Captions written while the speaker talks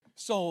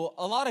So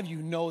a lot of you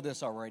know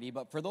this already,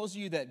 but for those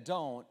of you that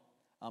don't,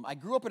 I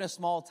grew up in a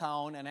small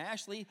town, and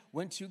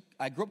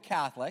I grew up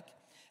Catholic,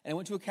 and I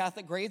went to a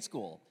Catholic grade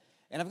school.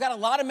 And I've got a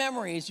lot of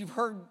memories. You've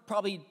heard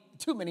probably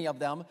too many of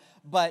them,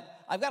 but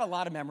I've got a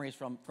lot of memories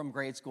from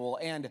grade school.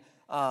 And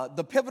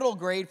the pivotal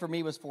grade for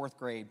me was fourth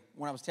grade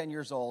when I was 10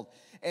 years old.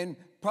 And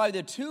probably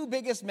the two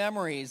biggest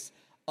memories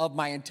of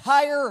my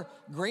entire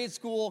grade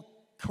school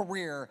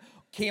career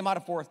came out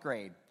of fourth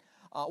grade.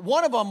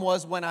 One of them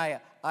was when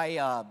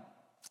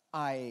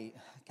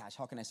gosh,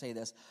 how can I say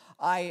this?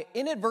 I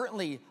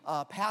inadvertently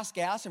passed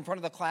gas in front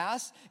of the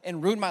class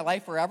and ruined my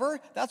life forever.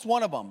 That's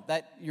one of them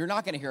that you're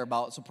not going to hear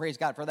about, so praise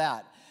God for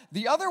that.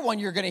 The other one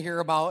you're going to hear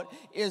about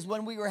is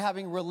when we were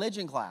having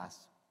religion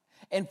class.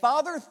 And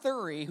Father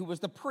Thury, who was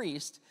the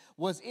priest,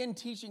 was in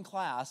teaching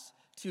class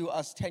to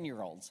us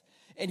 10-year-olds.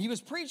 And he was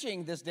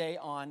preaching this day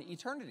on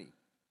eternity,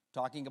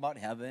 talking about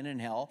heaven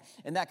and hell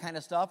and that kind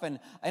of stuff. And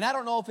I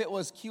don't know if it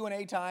was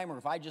Q&A time or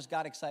if I just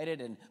got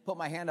excited and put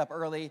my hand up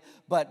early,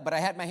 but I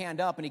had my hand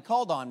up and he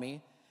called on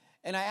me.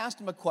 And I asked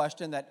him a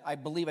question that I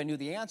believe I knew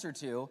the answer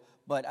to,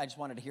 but I just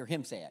wanted to hear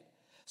him say it.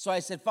 So I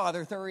said,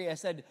 Father Thury, I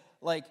said,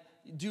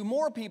 do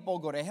more people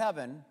go to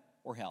heaven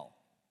or hell?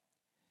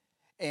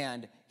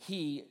 And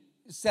he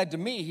said to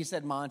me, he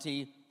said,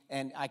 Monty,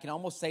 and I can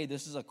almost say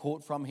this is a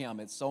quote from him.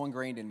 It's so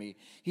ingrained in me.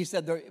 He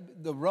said,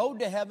 the road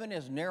to heaven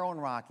is narrow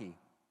and rocky.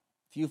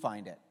 Few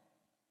find it.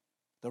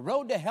 The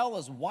road to hell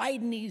is wide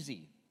and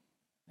easy,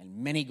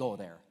 and many go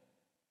there.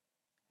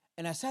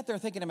 And I sat there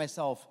thinking to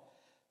myself,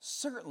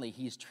 certainly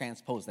he's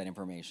transposed that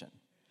information.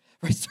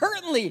 Right?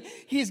 Certainly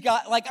he's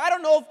got, I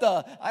don't know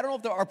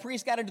if our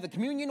priest got into the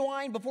communion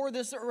wine before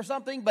this or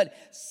something, but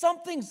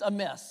something's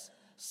amiss.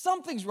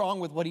 Something's wrong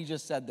with what he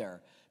just said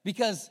there,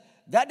 because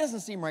that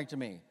doesn't seem right to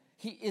me.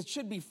 It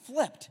should be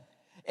flipped.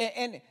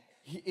 And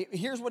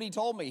here's what he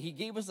told me. He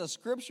gave us a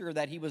scripture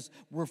that he was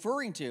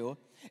referring to,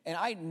 and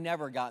I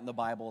never got in the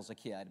Bible as a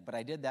kid, but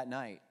I did that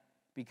night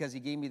because he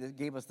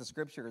gave us the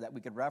scripture that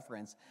we could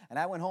reference. And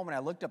I went home and I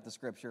looked up the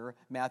scripture,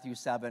 Matthew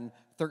 7,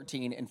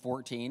 13 and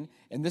 14,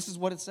 and this is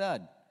what it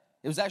said.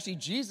 It was actually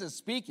Jesus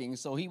speaking,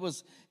 so he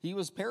was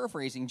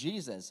paraphrasing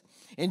Jesus.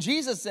 And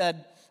Jesus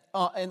said,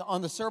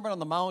 on the Sermon on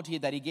the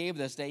Mount that he gave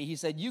this day, he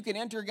said, you can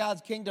enter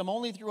God's kingdom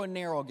only through a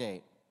narrow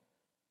gate.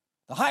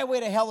 The highway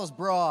to hell is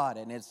broad,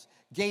 and its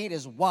gate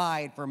is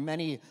wide for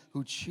many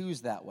who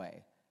choose that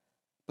way.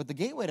 But the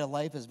gateway to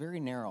life is very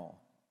narrow,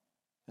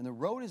 and the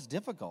road is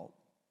difficult,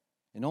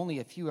 and only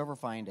a few ever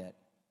find it.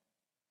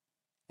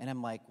 And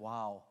I'm like,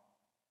 wow.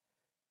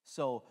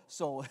 So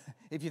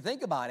if you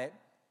think about it,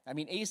 I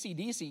mean,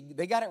 AC/DC,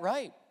 they got it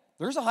right.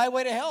 There's a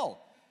highway to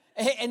hell.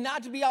 And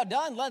not to be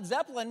outdone, Led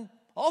Zeppelin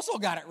also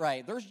got it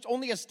right. There's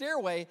only a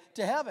stairway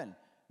to heaven.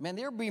 Man,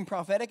 they were being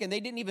prophetic, and they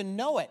didn't even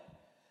know it.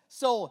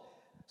 So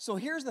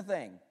here's the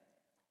thing.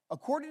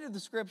 According to the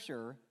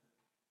scripture,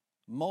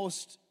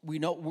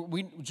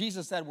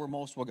 Jesus said where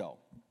most will go.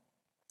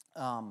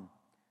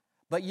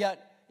 But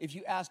yet, if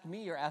you ask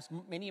me or ask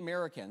many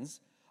Americans,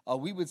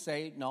 we would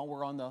say, no,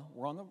 we're on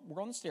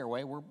the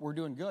stairway. We're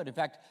doing good. In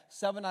fact,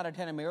 7 out of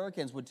 10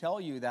 Americans would tell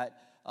you that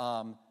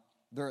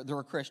they're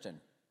a Christian.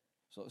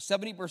 So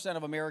 70%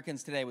 of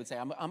Americans today would say,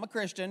 I'm a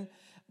Christian.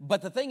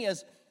 But the thing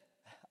is,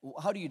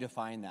 how do you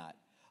define that?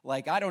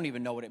 I don't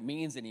even know what it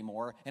means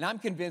anymore. And I'm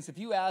convinced if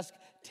you ask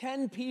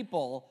 10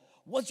 people,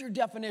 what's your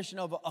definition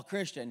of a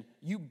Christian?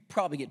 You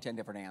probably get 10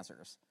 different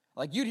answers.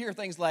 You'd hear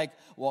things like,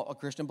 well, a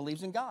Christian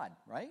believes in God,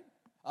 right?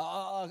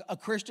 A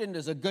Christian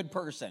is a good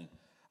person.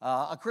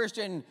 A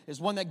Christian is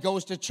one that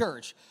goes to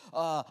church.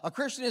 A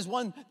Christian is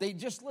one, they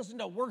just listen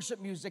to worship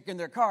music in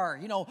their car.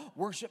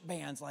 Worship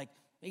bands like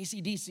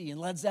AC/DC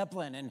and Led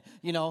Zeppelin and,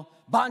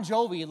 Bon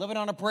Jovi, Living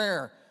on a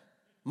Prayer.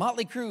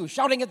 Motley Crue,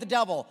 Shouting at the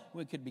Devil.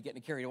 We could be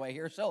getting carried away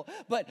here.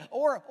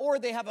 Or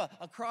they have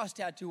a cross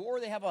tattoo, or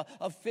they have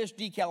a fish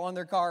decal on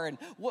their car. And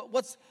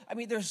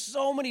there's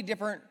so many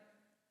different,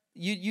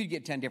 you'd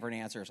get 10 different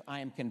answers. I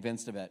am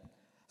convinced of it.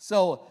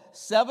 So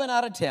 7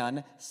 out of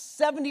 10,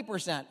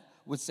 70%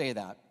 would say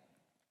that.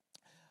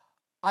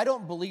 I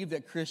don't believe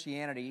that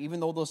Christianity, even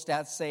though those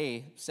stats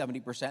say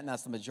 70%, and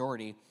that's the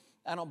majority,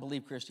 I don't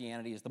believe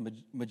Christianity is the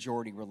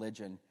majority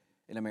religion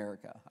in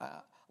America.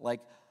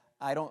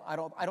 I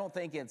don't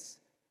think it's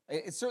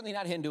certainly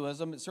not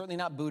Hinduism. It's certainly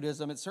not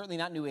Buddhism. It's certainly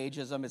not New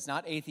Ageism. It's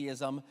not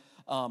atheism.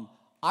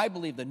 I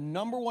believe the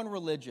number one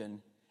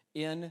religion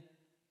in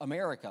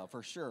America,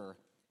 for sure,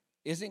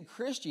 isn't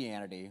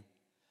Christianity,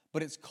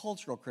 but it's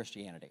cultural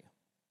Christianity.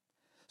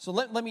 So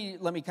let me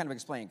kind of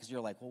explain, because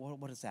you're like, well,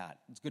 what is that?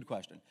 It's a good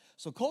question.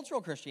 So cultural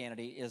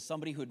Christianity is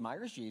somebody who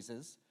admires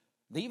Jesus.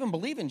 They even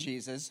believe in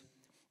Jesus,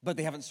 but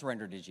they haven't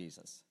surrendered to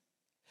Jesus.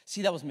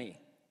 See, that was me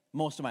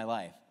most of my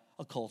life.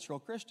 A cultural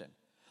Christian.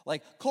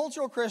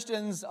 Cultural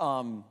Christians,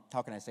 how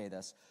can I say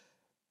this?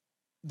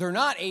 They're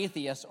not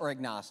atheists or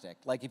agnostic.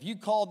 If you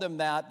called them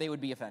that, they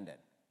would be offended.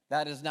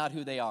 That is not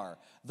who they are.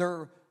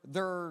 They're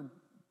a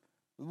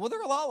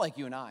lot like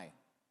you and I.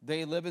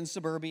 They live in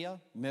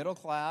suburbia, middle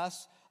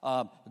class,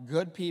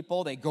 good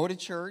people. They go to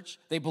church.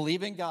 They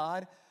believe in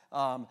God.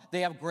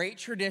 They have great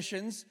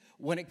traditions.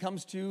 when it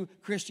comes to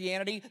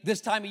Christianity.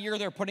 This time of year,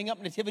 they're putting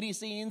up nativity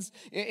scenes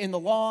in the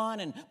lawn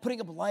and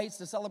putting up lights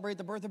to celebrate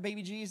the birth of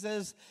baby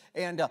Jesus.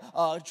 And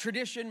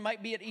tradition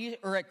might be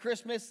at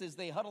Christmas as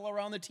they huddle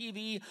around the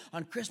TV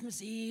on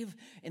Christmas Eve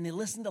and they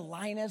listen to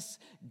Linus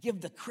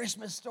give the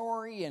Christmas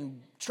story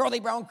and Charlie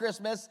Brown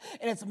Christmas,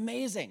 and it's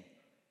amazing.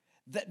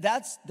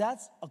 That's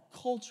a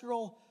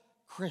cultural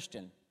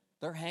Christian.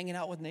 They're hanging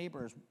out with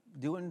neighbors,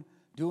 doing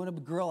a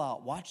grill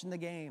out, watching the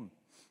game.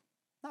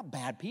 Not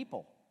bad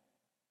people.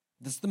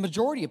 This is the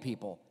majority of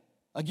people.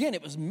 Again,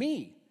 it was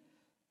me.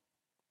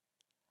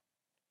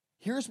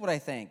 Here's what I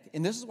think,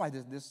 and this is why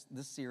this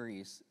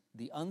series,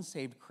 The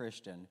Unsaved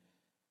Christian,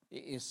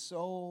 is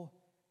so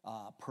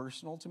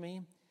personal to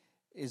me,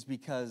 is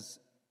because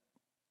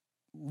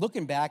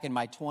looking back in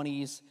my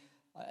 20s,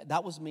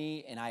 that was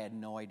me, and I had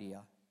no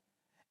idea.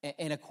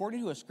 And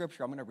according to a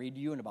scripture I'm going to read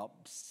to you in about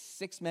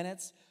 6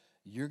 minutes,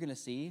 you're going to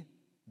see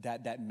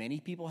that many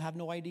people have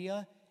no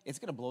idea. It's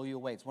going to blow you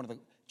away.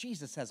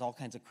 Jesus says all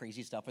kinds of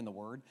crazy stuff in the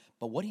Word,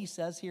 but what he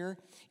says here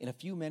in a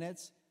few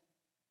minutes,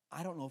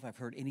 I don't know if I've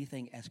heard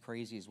anything as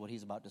crazy as what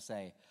he's about to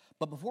say.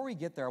 But before we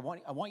get there,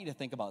 I want you to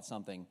think about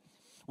something.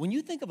 When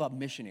you think of a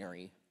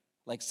missionary,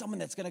 like someone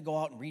that's going to go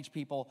out and reach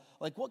people,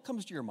 like what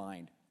comes to your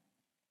mind?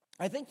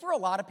 I think for a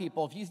lot of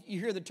people, if you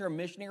hear the term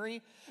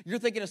missionary, you're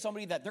thinking of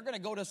somebody that they're going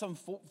to go to some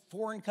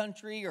foreign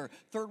country or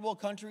third world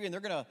country, and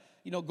they're going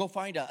to, go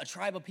find a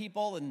tribe of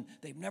people, and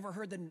they've never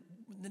heard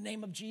the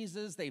name of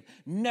Jesus. They've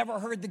never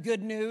heard the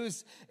good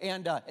news,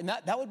 and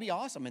that would be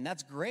awesome, and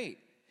that's great.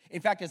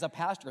 In fact, as a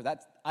pastor,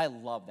 I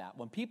love that.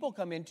 When people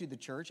come into the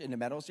church in the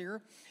Meadows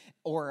here,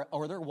 or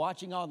they're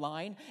watching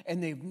online,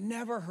 and they've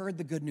never heard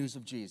the good news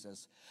of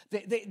Jesus.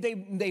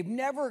 They've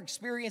never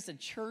experienced a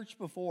church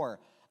before.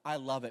 I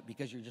love it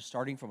because you're just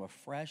starting from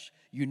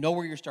you know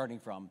where you're starting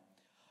from.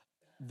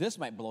 This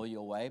might blow you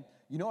away.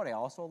 You know what I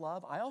also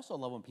love? I also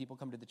love when people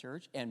come to the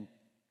church and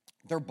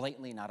they're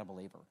blatantly not a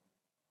believer.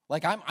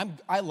 Like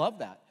I love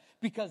that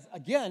because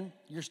again,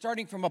 you're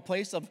starting from a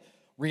place of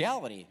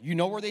reality. You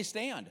know where they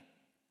stand.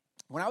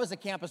 When I was a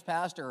campus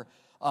pastor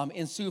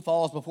in Sioux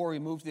Falls before we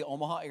moved to the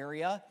Omaha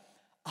area,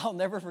 I'll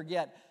never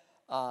forget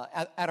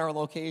at our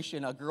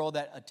location, a girl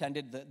that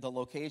attended the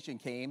location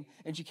came,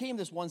 and she came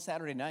this one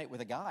Saturday night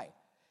with a guy.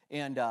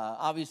 And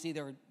obviously,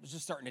 they were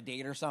just starting to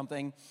date or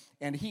something.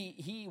 And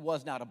he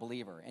was not a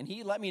believer. And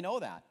he let me know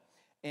that.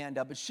 And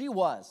but she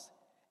was.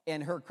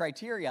 And her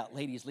criteria,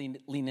 ladies,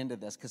 lean into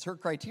this. Because her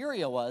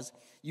criteria was,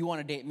 you want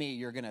to date me,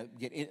 you're going to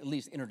get at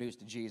least introduced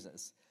to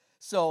Jesus.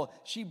 So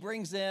she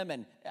brings him,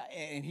 and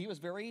he was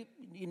very,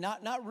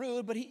 not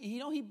rude, but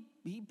he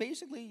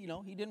basically,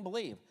 he didn't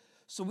believe.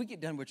 So we get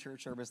done with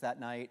church service that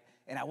night.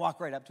 And I walk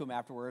right up to him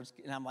afterwards.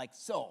 And I'm like,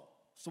 so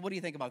what do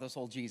you think about this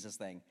whole Jesus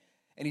thing?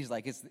 And he's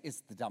like,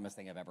 it's the dumbest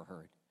thing I've ever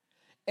heard.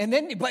 And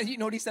then, but you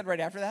know what he said right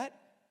after that?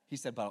 He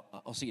said, but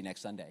I'll see you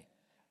next Sunday.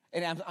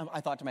 And I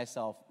thought to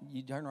myself,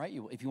 you darn right,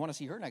 if you want to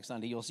see her next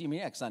Sunday, you'll see me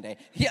next Sunday.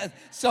 Yeah.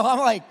 So I'm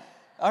like,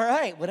 all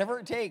right, whatever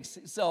it takes.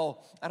 So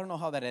I don't know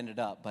how that ended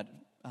up, but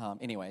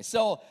anyway.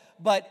 So,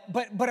 but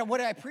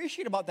what I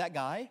appreciate about that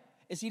guy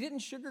is he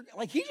didn't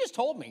like he just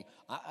told me,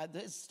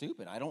 this is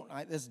stupid.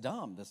 This is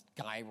dumb. This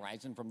guy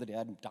rising from the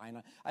dead and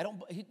dying.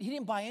 He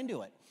didn't buy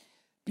into it.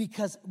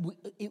 Because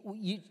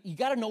you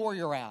got to know where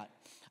you're at.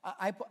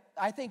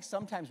 I think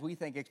sometimes we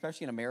think,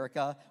 especially in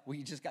America,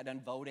 we just got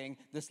done voting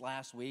this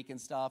last week and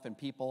stuff, and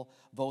people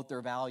vote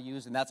their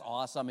values, and that's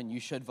awesome, and you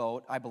should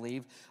vote, I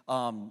believe.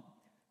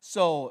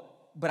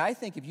 But I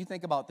think if you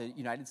think about the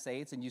United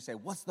States and you say,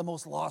 what's the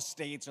most lost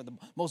states or the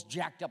most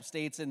jacked up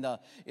states in the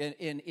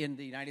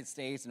United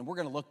States, and we're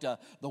going to look to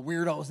the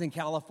weirdos in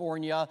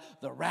California,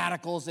 the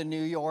radicals in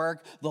New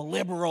York, the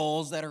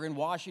liberals that are in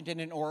Washington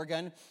and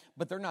Oregon,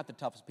 but they're not the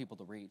toughest people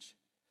to reach.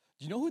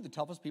 Do you know who the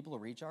toughest people to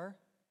reach are?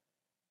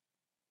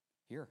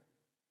 Here.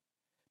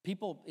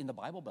 People in the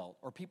Bible Belt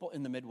or people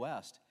in the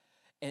Midwest.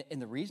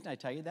 And the reason I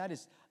tell you that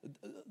is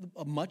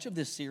much of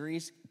this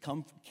series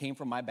came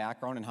from my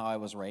background and how I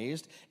was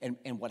raised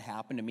and what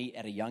happened to me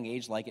at a young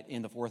age, like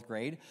in the 4th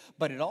grade.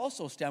 But it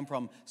also stemmed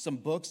from some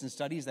books and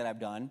studies that I've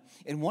done.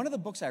 And one of the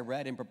books I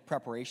read in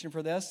preparation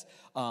for this,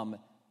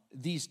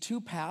 these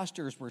two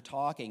pastors were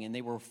talking, and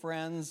they were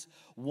friends.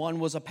 One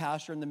was a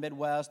pastor in the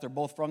Midwest. They're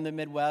both from the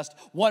Midwest.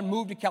 One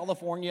moved to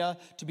California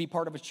to be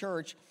part of a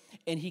church,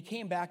 and he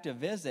came back to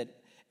visit.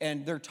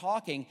 And they're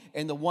talking,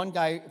 and the one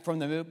guy from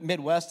the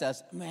Midwest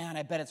says, man,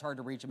 I bet it's hard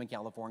to reach him in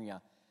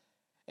California.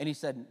 And he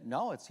said,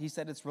 no, he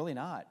said it's really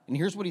not. And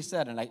here's what he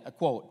said, and I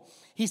quote.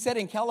 He said,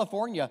 in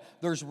California,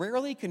 there's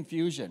rarely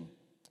confusion.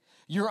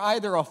 You're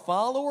either a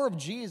follower of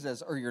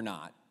Jesus or you're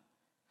not.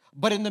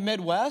 But in the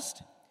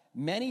Midwest,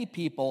 many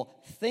people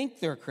think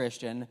they're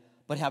Christian,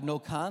 but have no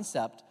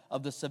concept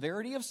of the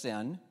severity of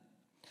sin,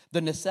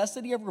 the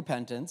necessity of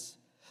repentance,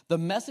 the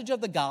message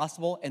of the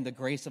gospel, and the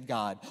grace of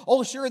God.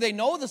 Oh, sure, they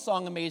know the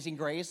song Amazing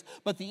Grace,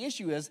 but the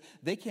issue is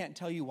they can't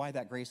tell you why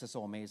that grace is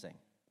so amazing.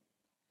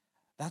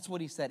 That's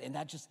what he said, and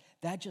that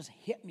just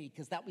hit me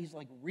because he's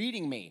like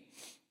reading me.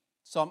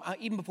 So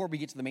even before we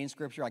get to the main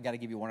scripture, I got to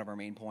give you one of our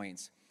main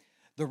points.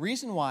 The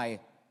reason why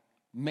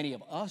many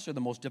of us are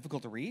the most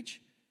difficult to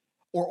reach,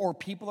 or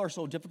people are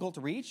so difficult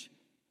to reach.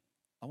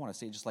 I want to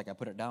say, just like I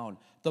put it down,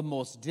 the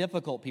most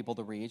difficult people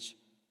to reach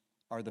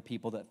are the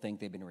people that think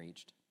they've been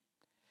reached.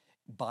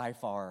 By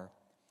far.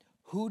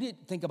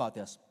 Think about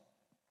this.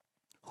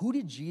 Who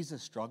did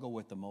Jesus struggle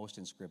with the most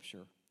in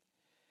Scripture?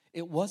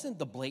 It wasn't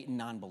the blatant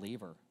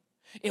non-believer.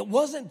 It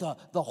wasn't the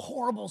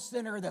horrible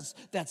sinner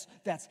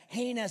that's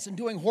heinous and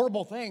doing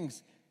horrible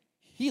things.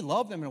 He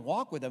loved them and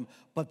walked with them,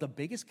 but the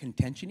biggest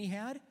contention he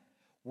had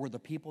were the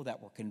people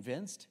that were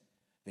convinced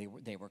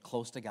they were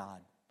close to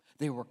God.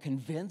 They were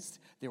convinced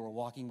they were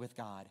walking with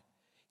God.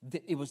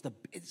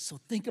 So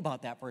think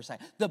about that for a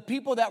second. The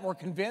people that were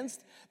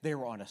convinced they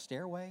were on a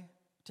stairway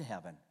to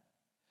heaven.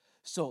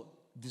 So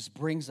this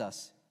brings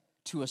us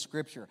to a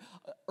scripture.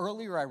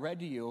 Earlier I read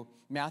to you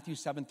Matthew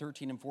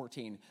 7:13 and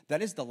 14.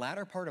 That is the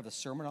latter part of the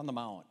Sermon on the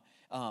Mount.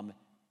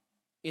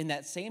 In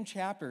that same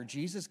chapter,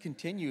 Jesus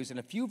continues, and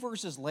a few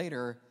verses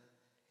later,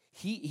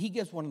 he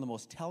gives one of the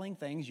most telling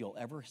things you'll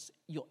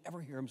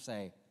ever hear him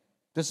say.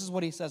 This is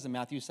what he says in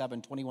Matthew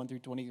 7:21 through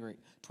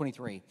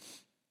 23.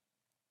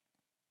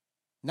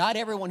 Not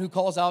everyone who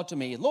calls out to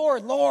me,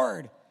 Lord,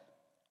 Lord,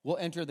 will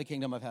enter the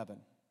kingdom of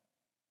heaven.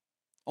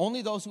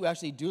 Only those who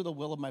actually do the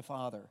will of my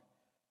Father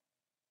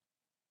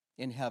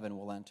in heaven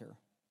will enter.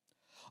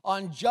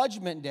 On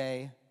Judgment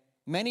Day,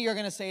 many are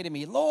going to say to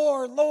me,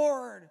 Lord,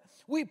 Lord,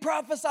 we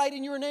prophesied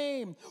in your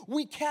name.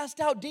 We cast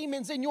out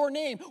demons in your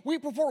name. We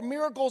perform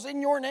miracles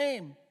in your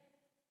name.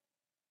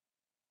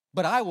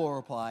 But I will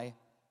reply,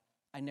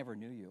 I never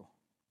knew you.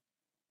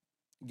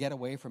 Get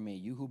away from me,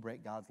 you who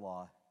break God's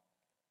law.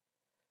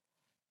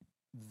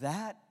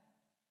 That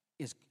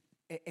is,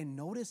 and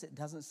notice it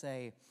doesn't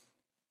say,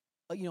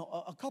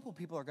 a couple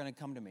people are going to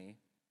come to me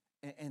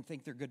and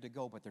think they're good to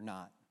go, but they're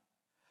not.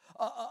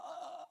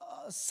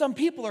 Some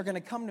people are going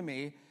to come to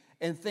me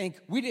and think,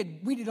 we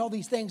did all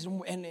these things,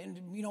 and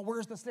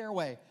where's the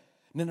stairway?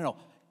 No.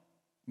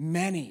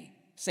 Many,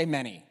 say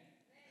many.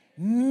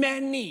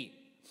 Many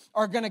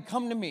are going to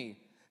come to me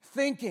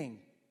thinking,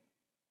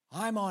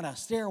 I'm on a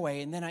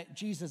stairway, and then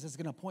Jesus is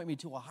going to point me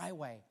to a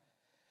highway.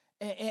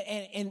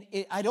 And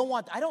I don't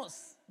want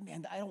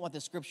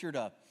this scripture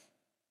to,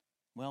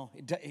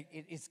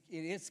 it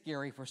is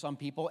scary for some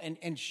people,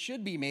 and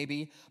should be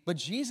maybe, but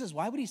Jesus,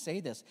 why would he say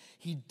this?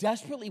 He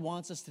desperately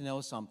wants us to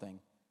know something.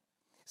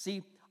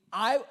 See,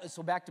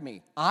 so back to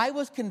me. I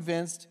was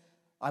convinced,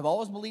 I've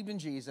always believed in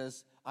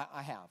Jesus,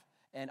 I have,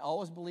 and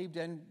always believed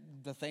in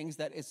the things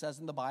that it says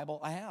in the Bible,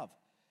 I have.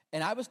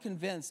 And I was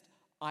convinced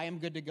I am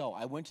good to go.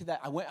 I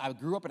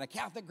grew up in a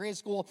Catholic grade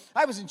school.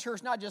 I was in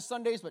church not just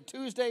Sundays, but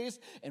Tuesdays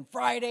and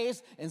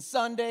Fridays and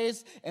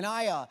Sundays. And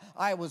I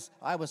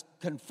was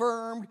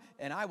confirmed,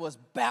 and I was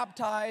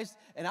baptized,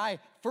 and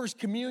first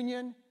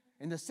communion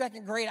in the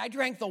second grade. I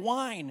drank the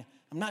wine.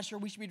 I'm not sure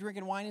we should be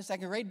drinking wine in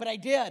second grade, but I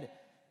did.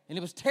 And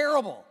it was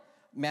terrible.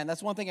 Man,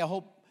 that's one thing I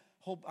hope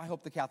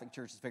the Catholic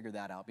Church has figured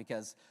that out,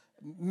 because,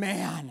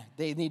 man,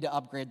 they need to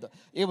upgrade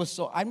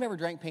I've never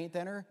drank paint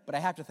thinner, but I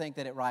have to think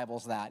that it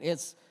rivals that.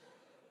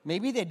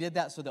 Maybe they did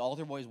that so the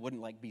altar boys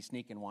wouldn't be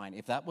sneaking wine.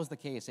 If that was the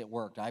case, it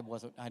worked. I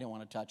didn't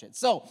want to touch it.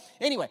 So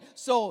anyway,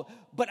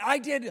 but I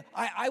did.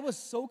 I was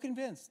so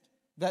convinced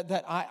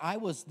that I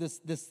was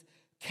this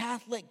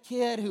Catholic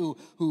kid who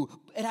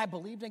and I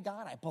believed in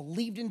God. I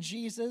believed in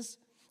Jesus.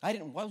 I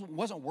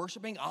wasn't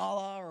worshiping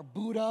Allah or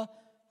Buddha.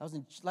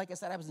 Like I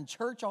said, I was in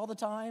church all the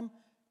time.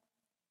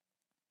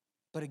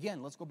 But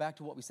again, let's go back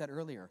to what we said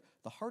earlier.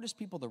 The hardest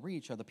people to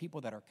reach are the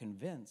people that are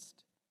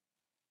convinced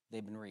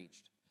they've been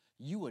reached.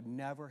 You would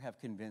never have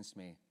convinced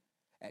me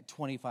at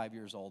 25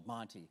 years old,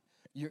 Monty,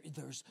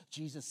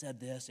 Jesus said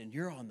this, and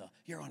you're on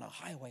a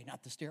highway,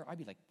 not the stair. I'd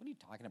be like, what are you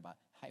talking about?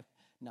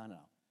 No,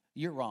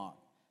 you're wrong.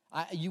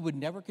 You would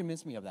never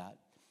convince me of that.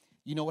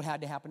 You know what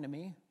had to happen to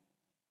me?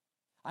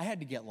 I had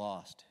to get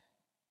lost.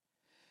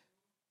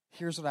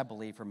 Here's what I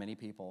believe for many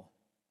people,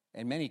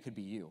 and many could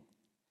be you.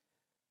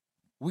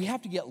 We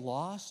have to get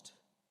lost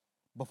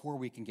before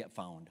we can get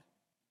found.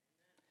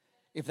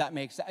 If that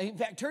makes sense. In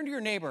fact, turn to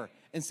your neighbor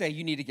and say,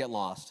 you need to get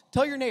lost.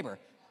 Tell your neighbor,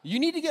 you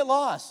need to get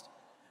lost.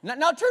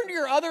 Now turn to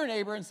your other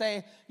neighbor and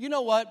say, you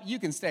know what? You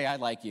can stay. I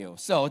like you.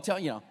 So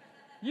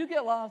you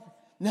get lost.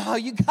 No,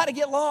 you got to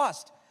get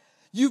lost.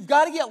 You've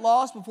got to get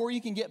lost before you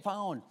can get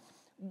found.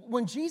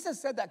 When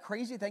Jesus said that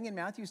crazy thing in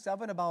Matthew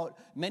 7 about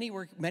many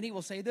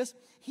will say this,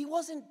 he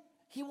wasn't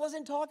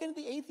talking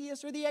to the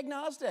atheist or the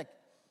agnostic.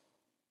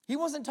 He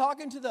wasn't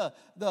talking to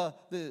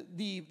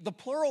the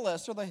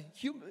pluralist or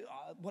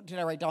what did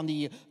I write down?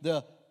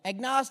 The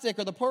agnostic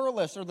or the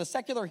pluralist or the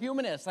secular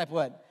humanist, I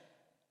put.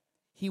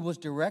 He was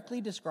directly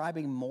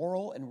describing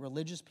moral and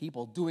religious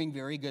people doing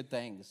very good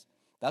things.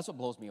 That's what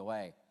blows me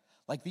away.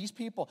 Like these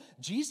people,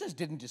 Jesus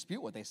didn't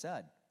dispute what they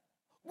said.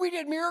 We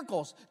did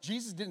miracles.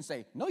 Jesus didn't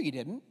say, no, you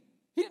didn't.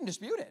 He didn't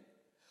dispute it.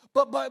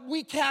 But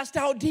we cast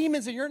out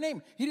demons in your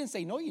name. He didn't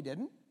say, no, you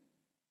didn't.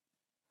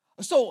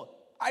 So,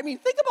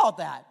 think about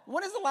that.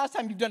 When is the last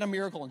time you've done a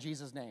miracle in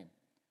Jesus' name?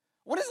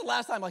 When is the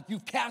last time,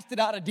 you've casted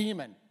out a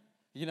demon?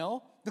 You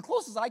know, the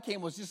closest I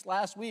came was just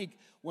last week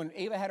when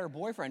Ava had her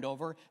boyfriend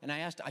over, and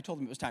I told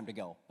him it was time to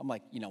go. I'm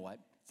like, you know what?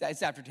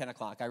 It's after 10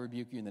 o'clock. I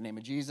rebuke you in the name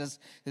of Jesus.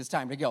 It's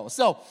time to go.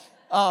 So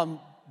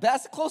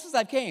that's the closest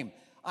I've came.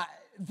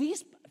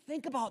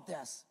 Think about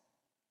this.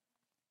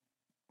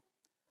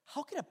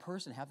 How can a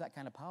person have that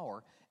kind of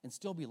power and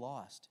still be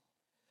lost?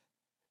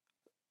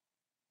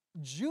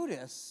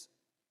 Judas,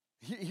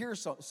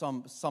 here's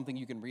something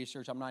you can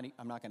research. I'm not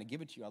going to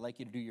give it to you. I'd like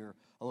you to do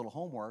a little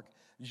homework.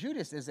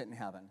 Judas isn't in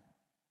heaven.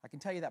 I can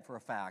tell you that for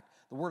a fact.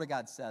 The Word of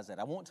God says it.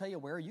 I won't tell you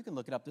where. You can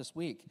look it up this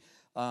week.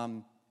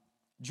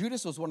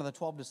 Judas was one of the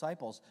 12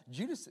 disciples.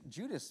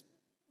 Judas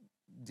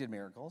did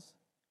miracles.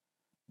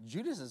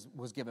 Judas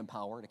was given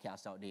power to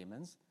cast out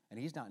demons, and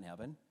he's not in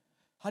heaven.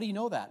 How do you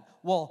know that?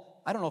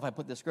 Well, I don't know if I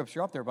put the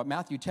scripture up there, but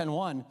Matthew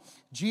 10:1,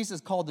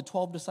 Jesus called the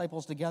 12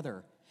 disciples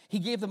together. He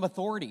gave them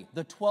authority,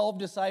 the 12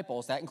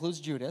 disciples, that includes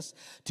Judas,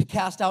 to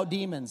cast out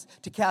demons,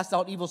 to cast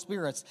out evil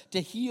spirits, to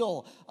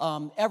heal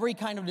every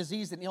kind of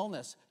disease and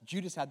illness.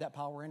 Judas had that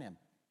power in him,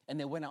 and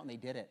they went out and they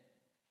did it.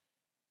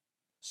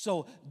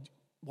 So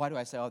why do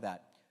I say all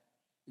that?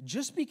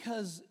 Just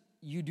because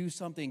you do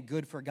something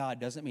good for God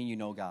doesn't mean you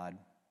know God.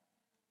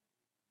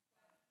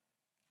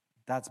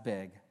 That's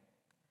big.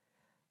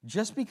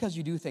 Just because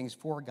you do things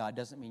for God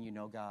doesn't mean you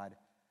know God.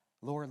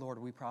 Lord,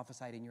 we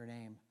prophesied in your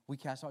name. We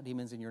cast out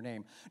demons in your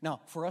name.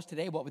 Now, for us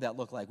today, what would that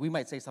look like? We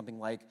might say something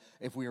like,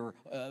 if we were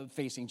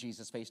facing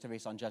Jesus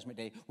face-to-face on Judgment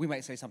Day, we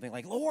might say something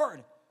like,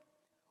 Lord,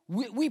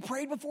 we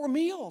prayed before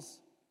meals.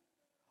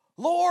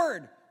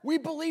 Lord, we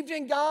believed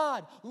in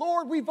God.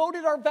 Lord, we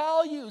voted our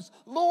values.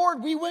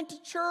 Lord, we went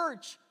to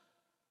church.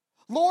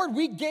 Lord,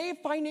 we gave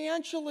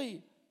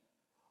financially.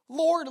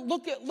 Lord,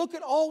 look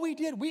at all we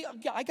did.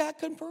 I got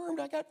confirmed.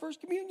 I got First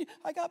Communion.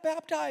 I got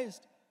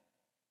baptized.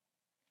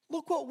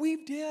 Look what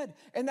we did.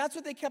 And that's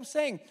what they kept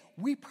saying.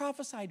 We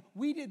prophesied.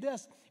 We did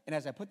this. And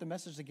as I put the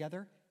message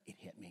together, it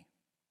hit me.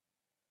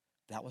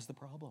 That was the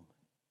problem.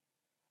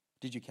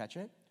 Did you catch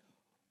it?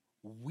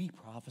 We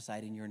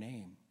prophesied in your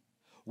name.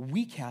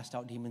 We cast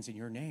out demons in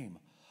your name.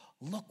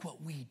 Look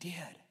what we did.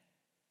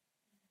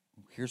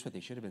 Here's what they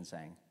should have been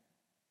saying.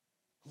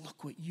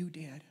 Look what you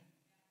did.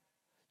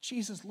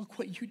 Jesus, look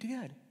what you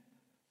did.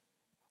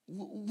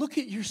 Look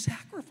at your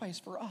sacrifice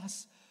for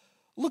us.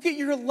 Look at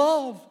your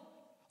love.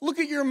 Look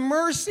at your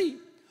mercy.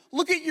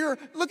 Look at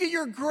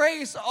your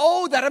grace.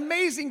 Oh, that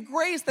amazing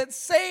grace that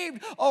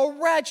saved a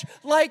wretch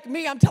like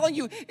me. I'm telling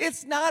you,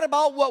 it's not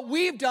about what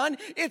we've done.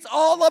 It's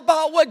all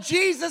about what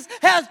Jesus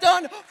has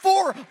done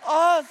for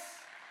us.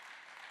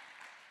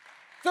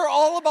 They're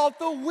all about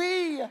the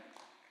we.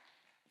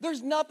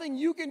 There's nothing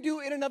you can do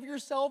in and of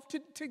yourself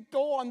to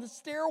go on the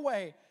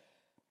stairway.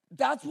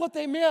 That's what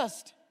they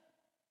missed.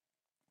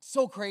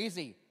 So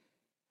crazy.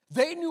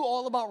 They knew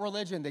all about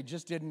religion. They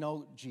just didn't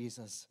know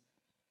Jesus.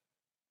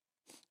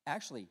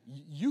 Actually,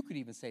 you could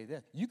even say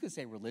this. You could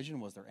say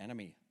religion was their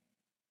enemy.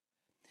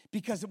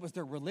 Because it was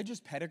their religious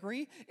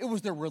pedigree, it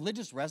was their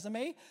religious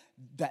resume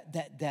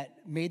that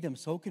made them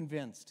so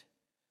convinced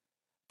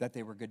that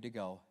they were good to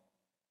go.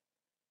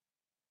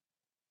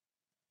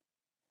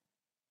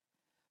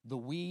 The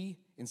we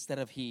instead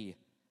of he.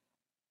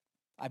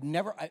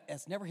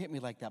 It's never hit me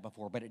like that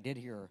before, but it did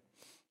here.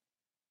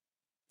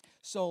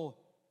 So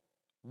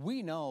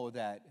we know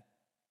that,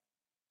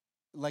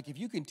 like, if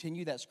you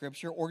continue that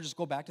scripture, or just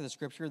go back to the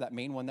scripture, that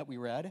main one that we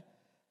read.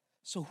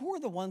 So who are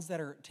the ones that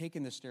are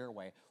taking the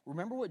stairway?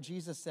 Remember what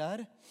Jesus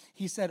said?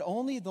 He said,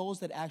 only those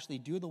that actually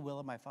do the will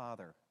of my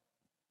Father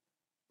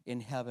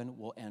in heaven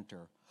will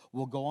enter,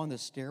 will go on the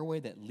stairway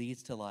that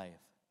leads to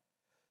life.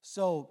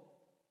 So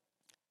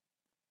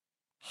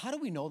how do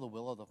we know the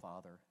will of the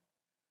Father?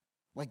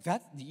 Like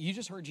that, you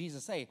just heard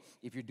Jesus say,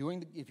 if you're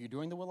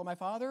doing the will of my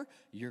Father,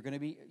 you're going to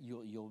be,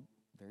 you'll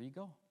there you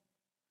go.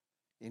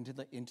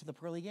 Into the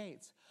pearly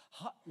gates.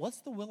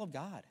 What's the will of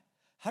God?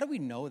 How do we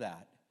know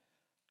that?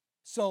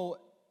 So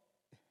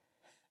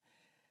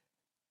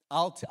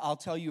I'll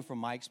tell you from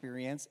my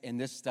experience, and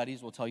this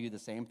studies will tell you the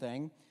same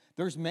thing.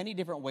 There's many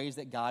different ways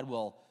that God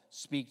will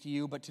speak to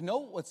you, but to know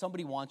what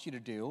somebody wants you to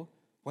do,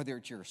 whether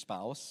it's your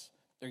spouse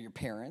or your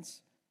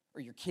parents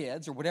or your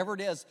kids or whatever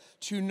it is,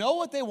 to know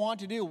what they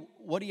want to do,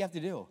 what do you have to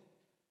do?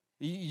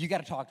 You got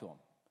to talk to them.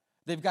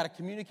 They've got to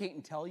communicate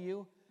and tell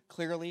you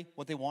clearly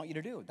what they want you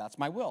to do. That's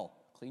my will.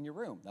 Clean your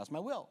room. That's my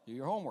will. Do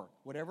your homework,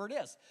 whatever it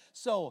is.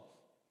 So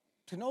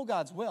to know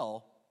God's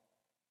will,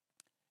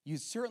 you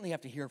certainly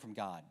have to hear from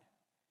God.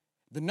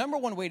 The number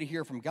one way to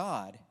hear from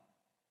God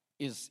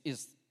is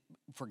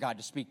for God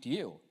to speak to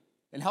you.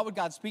 And how would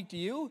God speak to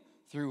you?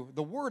 Through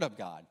the Word of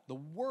God. The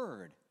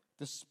Word,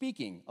 the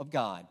speaking of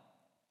God.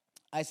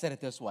 I said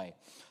it this way.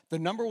 The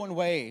number one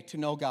way to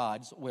know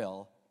God's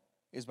will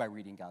is by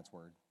reading God's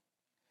Word.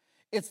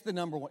 It's the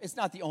number one. It's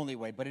not the only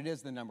way, but it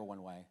is the number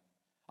one way.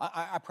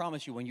 I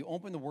promise you, when you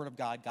open the Word of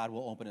God, God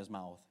will open His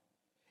mouth.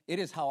 It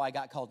is how I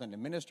got called into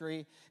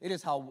ministry. It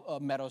is how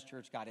Meadows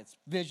Church got its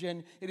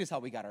vision. It is how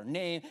we got our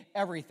name.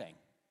 Everything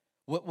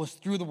was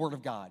through the Word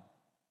of God.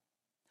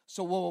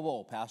 So,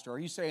 whoa, Pastor, are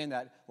you saying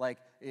that, like,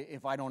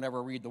 if I don't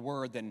ever read the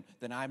Word, then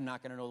I'm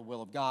not going to know the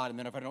will of God, and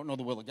then if I don't know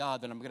the will of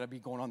God, then I'm going to be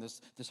going on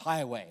this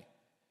highway?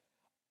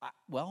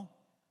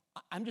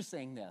 I'm just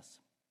saying this.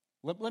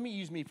 Let me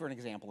use me for an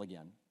example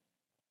again.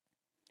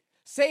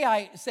 Say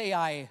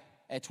I,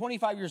 at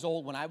 25 years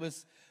old, when I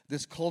was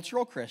this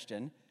cultural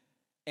Christian,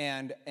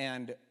 and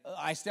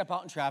I step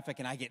out in traffic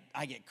and I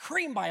get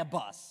creamed by a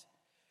bus.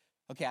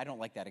 Okay, I don't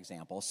like that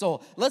example.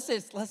 So let's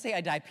say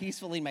I die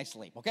peacefully in my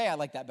sleep. Okay, I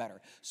like that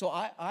better. So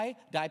I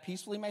die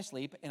peacefully in my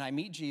sleep, and I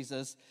meet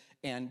Jesus,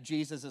 and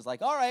Jesus is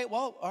like, all right,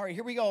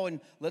 here we go,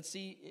 and let's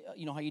see,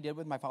 how you did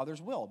with my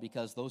Father's will,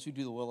 because those who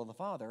do the will of the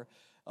Father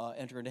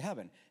enter into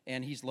heaven.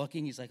 And he's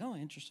looking, he's like, oh,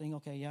 interesting,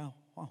 okay, yeah,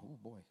 oh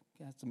boy,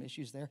 got some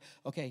issues there.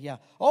 Okay, yeah.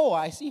 Oh,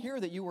 I see here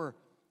that you were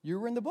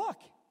in the book.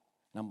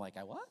 And I'm like,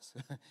 I was?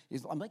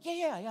 I'm like,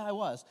 yeah, I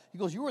was. He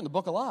goes, you were in the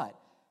book a lot.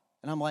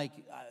 And I'm like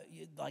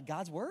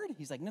God's word?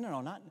 He's like,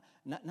 no,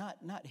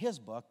 not his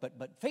book,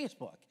 but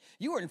Facebook.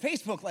 You were in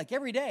Facebook like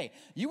every day.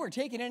 You were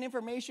taking in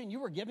information. You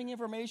were giving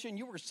information.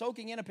 You were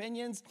soaking in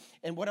opinions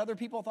and what other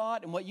people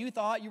thought and what you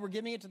thought. You were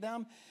giving it to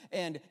them.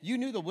 And you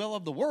knew the will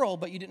of the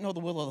world, but you didn't know the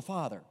will of the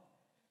Father.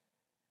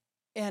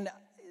 And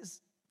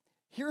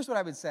here's what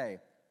I would say.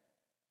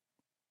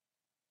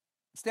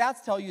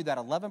 Stats tell you that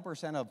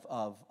 11%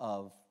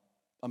 of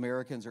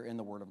Americans are in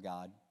the Word of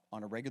God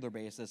on a regular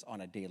basis, on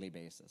a daily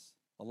basis.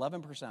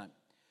 11%.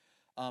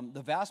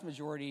 The vast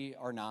majority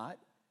are not.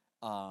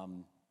 I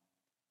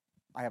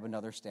have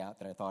another stat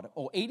that I thought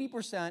of.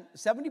 80%,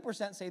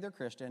 70% say they're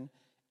Christian,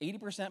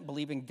 80%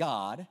 believe in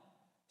God,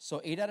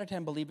 so 8 out of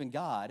 10 believe in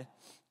God.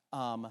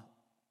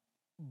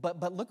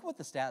 But look what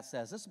the stat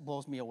says. This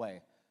blows me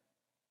away.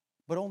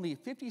 But only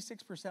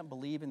 56%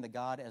 believe in the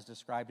God as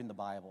described in the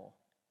Bible.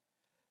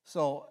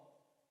 So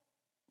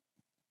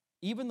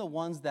even the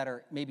ones that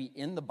are maybe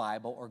in the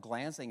Bible or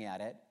glancing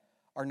at it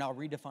are now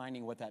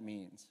redefining what that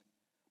means.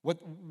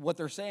 What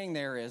they're saying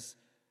there is,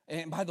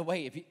 and by the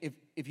way,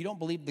 if you don't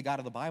believe the God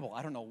of the Bible,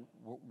 I don't know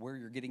where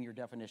you're getting your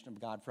definition of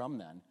God from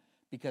then,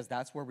 because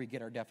that's where we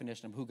get our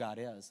definition of who God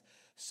is.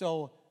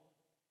 So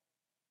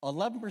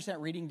 11%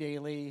 reading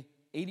daily,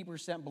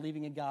 80%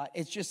 believing in God.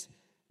 It's just,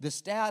 the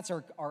stats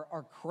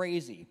are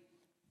crazy.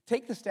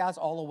 Take the stats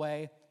all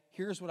away.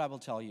 Here's what I will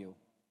tell you.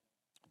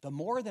 The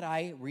more that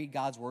I read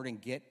God's word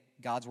and get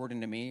God's word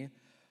into me,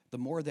 the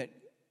more that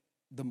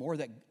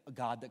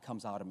God that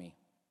comes out of me.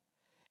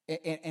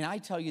 And I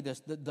tell you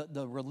this,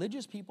 the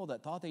religious people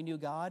that thought they knew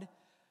God,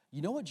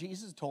 you know what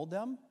Jesus told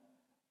them?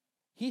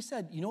 He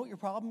said, you know what your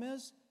problem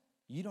is?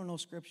 You don't know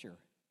Scripture.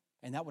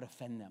 And that would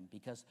offend them,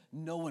 because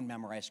no one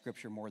memorized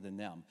Scripture more than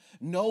them.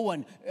 No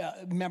one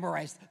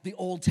memorized the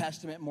Old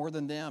Testament more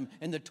than them,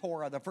 and the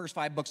Torah, the first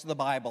 5 books of the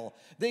Bible.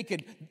 They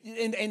could,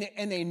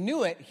 and they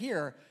knew it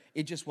here.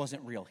 It just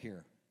wasn't real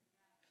here.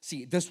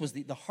 See, this was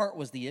the heart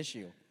was the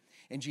issue.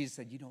 And Jesus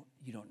said, you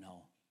don't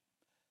know.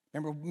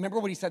 Remember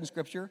what he said in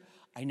Scripture?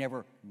 I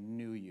never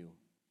knew you.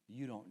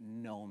 You don't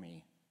know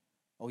me.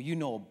 Oh, you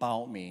know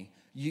about me.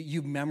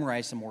 You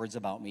memorized some words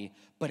about me,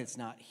 but it's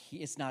not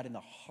in the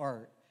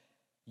heart.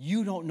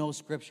 You don't know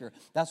Scripture.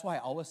 That's why I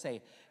always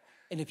say,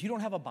 and if you don't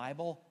have a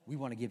Bible, we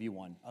want to give you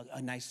one,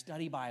 a nice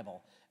study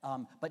Bible.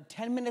 But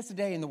 10 minutes a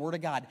day in the Word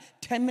of God,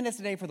 10 minutes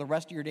a day for the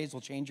rest of your days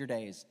will change your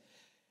days.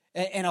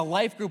 And a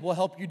life group will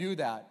help you do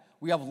that.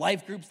 We have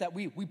life groups that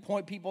we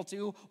point people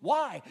to.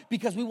 Why?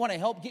 Because we want to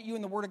help get you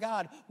in the Word of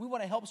God. We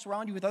want to help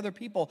surround you with other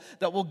people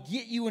that will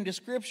get you into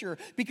Scripture.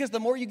 Because the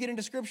more you get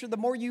into Scripture, the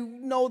more you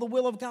know the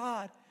will of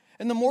God.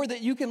 And the more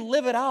that you can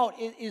live it out,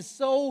 it is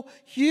so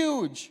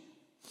huge.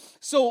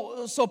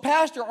 So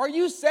Pastor, are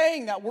you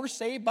saying that we're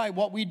saved by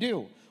what we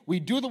do?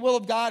 We do the will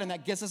of God and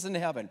that gets us into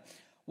heaven.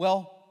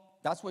 Well,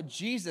 that's what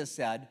Jesus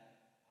said,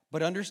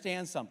 but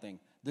understand something.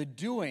 The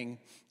doing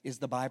is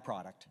the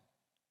byproduct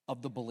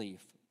of the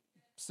belief.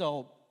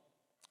 So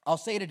I'll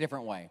say it a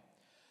different way.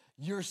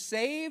 You're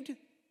saved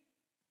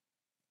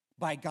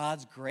by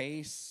God's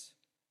grace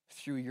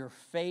through your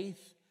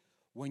faith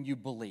when you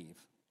believe.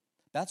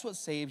 That's what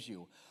saves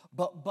you.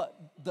 But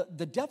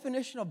the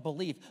definition of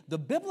belief, the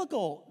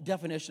biblical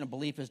definition of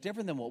belief is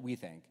different than what we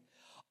think.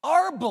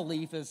 Our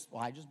belief is,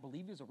 I just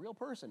believe he's a real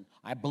person.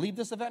 I believe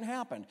this event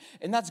happened.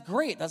 And that's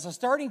great. That's a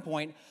starting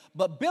point.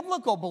 But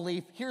biblical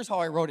belief, here's how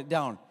I wrote it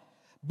down.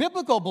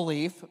 Biblical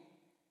belief,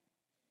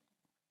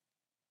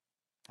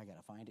 I got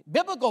to find it.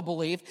 Biblical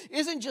belief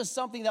isn't just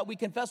something that we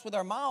confess with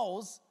our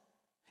mouths.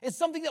 It's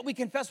something that we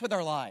confess with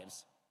our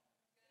lives.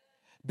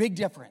 Big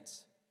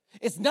difference.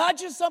 It's not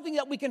just something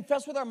that we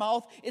confess with our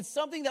mouth. It's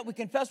something that we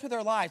confess with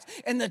our lives.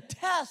 And the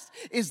test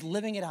is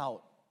living it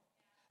out.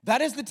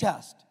 That is the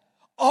test.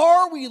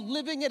 Are we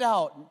living it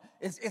out?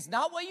 It's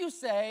not what you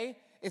say.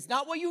 It's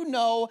not what you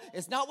know.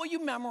 It's not what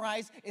you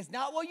memorize. It's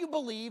not what you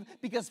believe,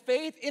 because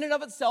faith in and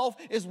of itself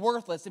is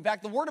worthless. In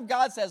fact, the Word of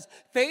God says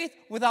faith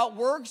without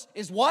works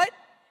is what?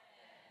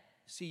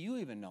 See, you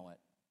even know it.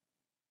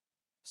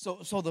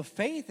 So the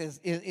faith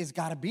is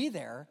got to be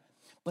there.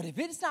 But if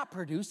it's not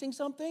producing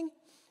something,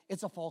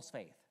 it's a false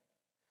faith.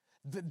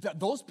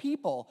 Those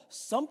people,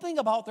 something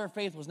about their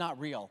faith was not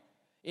real.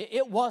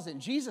 It wasn't.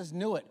 Jesus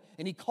knew it,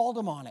 and he called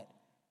him on it.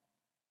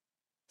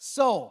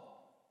 So,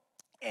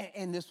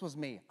 and this was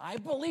me. I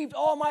believed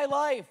all my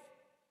life.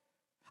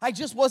 I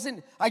just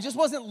wasn't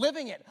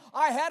living it.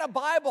 I had a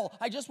Bible.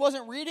 I just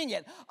wasn't reading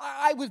it.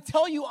 I would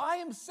tell you I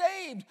am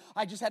saved.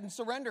 I just hadn't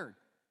surrendered.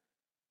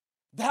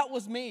 That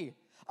was me.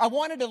 I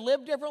wanted to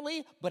live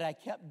differently, but I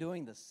kept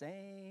doing the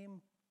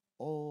same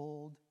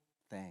old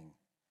thing.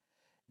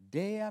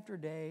 Day after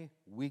day,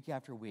 week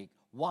after week.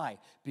 Why?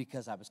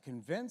 Because I was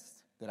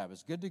convinced that I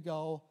was good to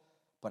go,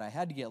 but I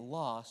had to get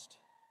lost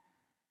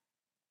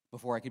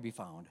before I could be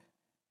found.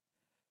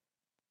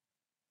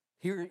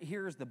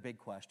 Here's the big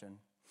question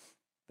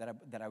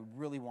that I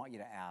really want you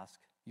to ask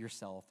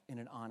yourself in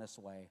an honest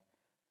way.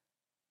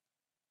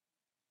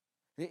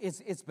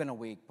 It's been a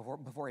week,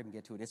 before I even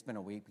get to it, it's been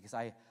a week because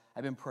I've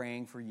been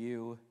praying for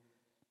you,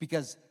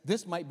 because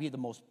this might be the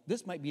most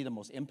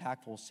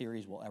impactful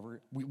series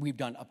we've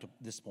done up to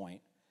this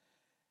point.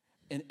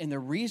 And the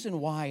reason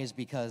why is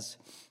because,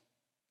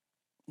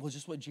 well,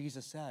 just what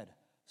Jesus said.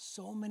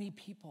 So many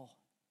people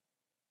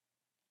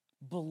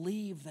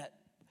believe that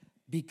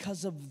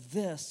because of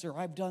this, or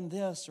I've done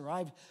this, or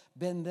I've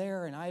been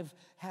there, and I've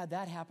had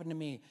that happen to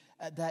me,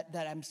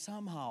 that I'm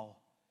somehow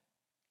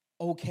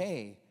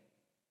okay.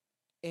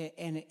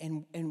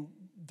 And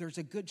there's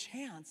a good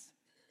chance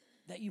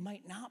that you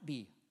might not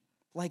be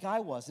like I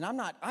was.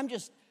 And I'm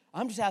just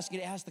asking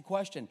you to ask the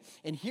question.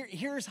 And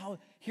here's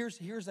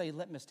a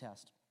litmus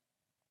test.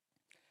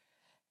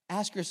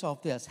 Ask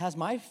yourself this: has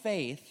my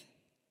faith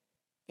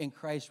in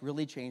Christ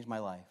really changed my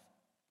life?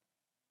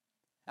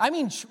 I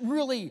mean,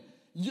 really,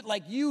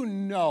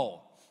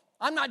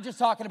 I'm not just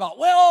talking about,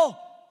 well,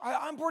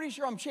 I'm pretty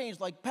sure I'm changed.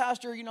 Like,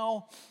 Pastor,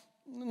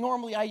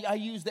 normally I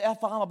use the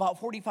F-bomb about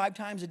 45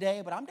 times a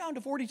day, but I'm down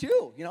to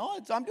 42.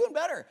 I'm doing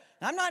better.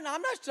 I'm not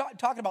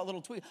talking about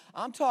little tweaks.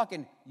 I'm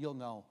talking, you'll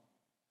know.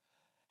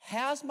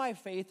 Has my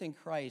faith in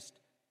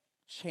Christ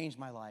changed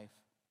my life?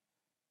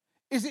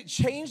 Is it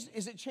changed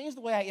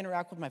the way I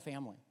interact with my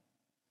family?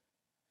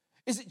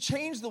 Is it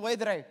changed the way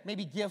that I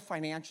maybe give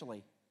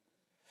financially?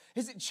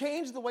 Has it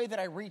changed the way that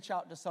I reach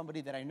out to somebody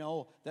that I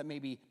know that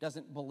maybe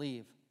doesn't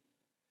believe?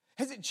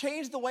 Has it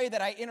changed the way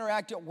that I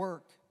interact at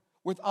work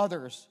with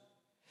others?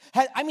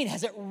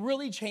 Has it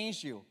really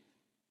changed you?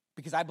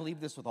 Because I believe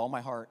this with all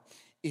my heart.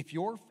 If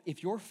your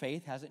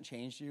faith hasn't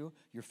changed you,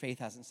 your faith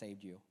hasn't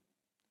saved you.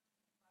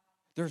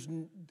 There's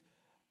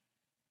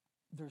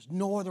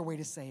no other way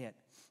to say it.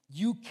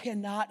 You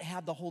cannot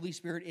have the Holy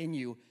Spirit in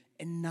you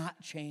and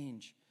not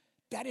change.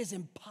 That is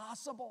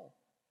impossible.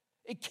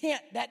 It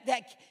can't.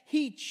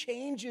 He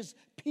changes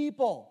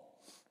people.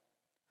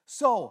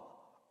 So,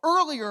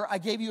 earlier I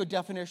gave you a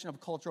definition of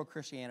cultural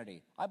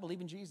Christianity. I believe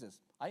in Jesus.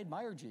 I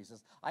admire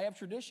Jesus. I have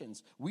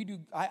traditions.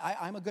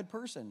 I'm a good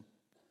person.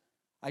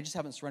 I just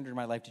haven't surrendered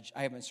my life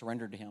I haven't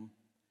surrendered to him.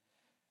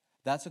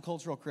 That's a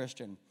cultural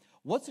Christian.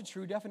 What's the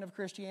true definition of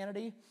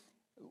Christianity?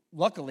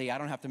 Luckily, I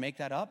don't have to make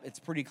that up. It's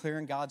pretty clear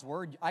in God's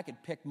word. I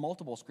could pick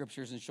multiple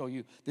scriptures and show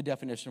you the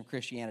definition of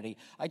Christianity.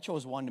 I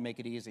chose one to make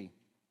it easy.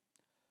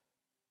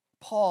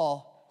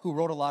 Paul, who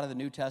wrote a lot of the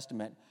New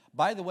Testament,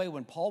 by the way,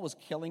 when Paul was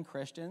killing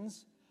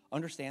Christians,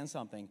 understand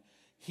something.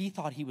 He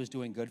thought he was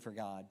doing good for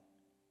God.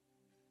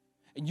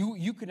 And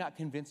you could not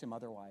convince him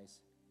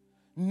otherwise.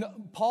 No,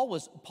 Paul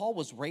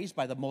was raised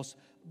by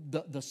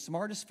the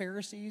smartest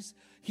Pharisees.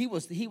 He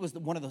was the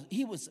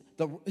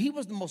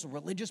most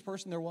religious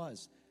person there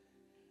was.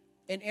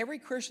 And every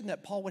Christian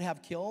that Paul would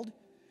have killed,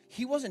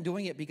 he wasn't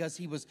doing it because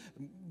he was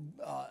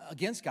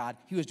against God.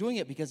 He was doing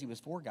it because he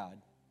was for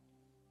God.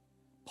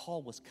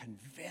 Paul was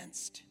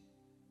convinced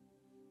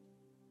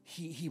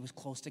he was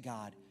close to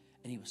God,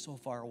 and he was so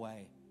far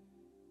away.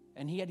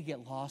 And he had to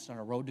get lost on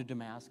a road to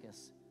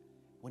Damascus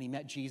when he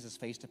met Jesus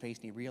face to face,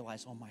 and he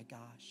realized, oh my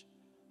gosh,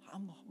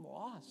 I'm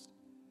lost.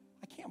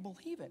 I can't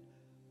believe it.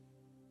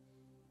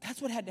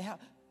 That's what had to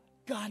happen.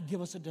 God,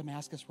 give us a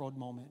Damascus Road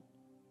moment.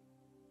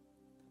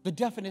 The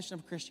definition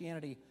of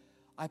Christianity,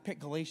 I picked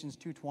Galatians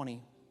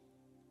 2:20.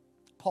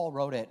 Paul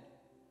wrote it.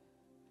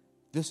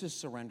 This is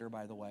surrender,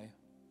 by the way.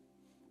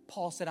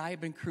 Paul said, I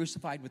have been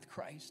crucified with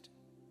Christ.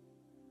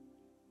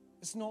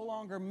 It's no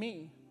longer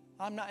me.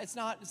 It's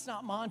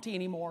not Monty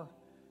anymore,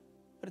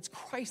 but it's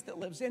Christ that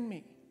lives in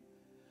me.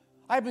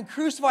 I've been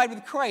crucified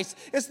with Christ.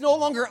 It's no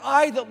longer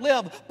I that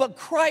live, but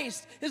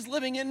Christ is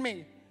living in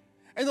me.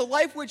 And the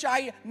life which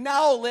I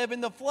now live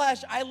in the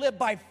flesh, I live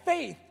by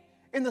faith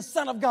in the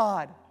Son of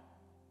God,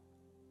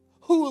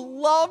 who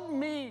loved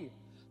me.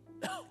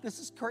 This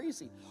is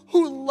crazy.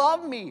 Who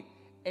loved me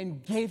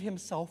and gave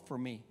himself for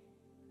me.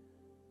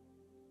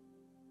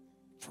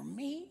 For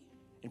me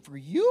and for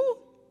you.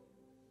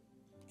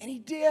 And he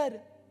did.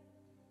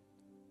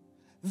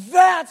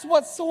 That's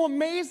what's so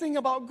amazing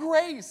about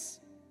grace.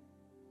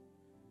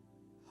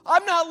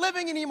 I'm not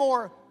living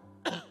anymore.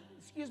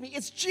 Excuse me.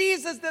 It's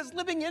Jesus that's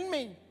living in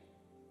me.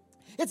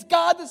 It's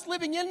God that's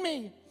living in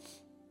me.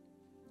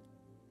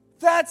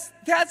 That's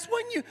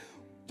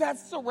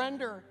That's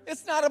surrender.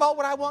 It's not about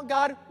what I want,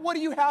 God. What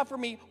do you have for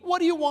me? What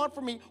do you want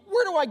from me?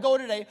 Where do I go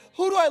today?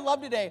 Who do I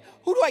love today?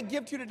 Who do I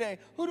give to today?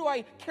 Who do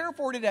I care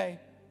for today?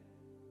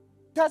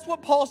 That's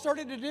what Paul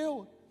started to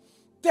do.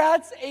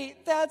 That's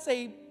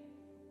the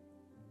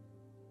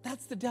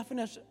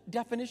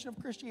definition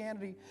of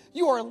Christianity.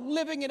 You are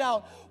living it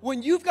out.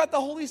 When you've got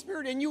the Holy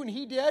Spirit in you, and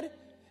he did,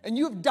 and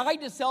you have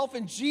died to self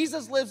and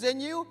Jesus lives in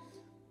you,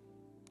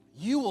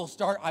 you will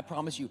start, I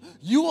promise you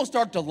will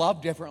start to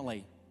love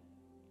differently.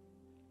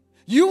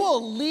 You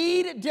will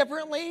lead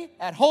differently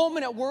at home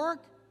and at work.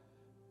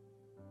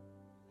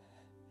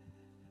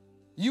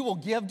 You will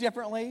give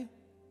differently.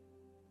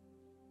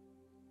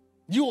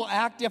 You will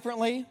act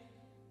differently.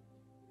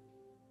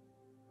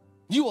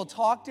 You will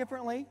talk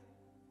differently.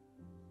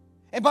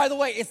 And by the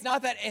way, it's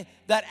not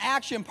that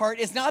action part.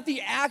 It's not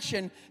the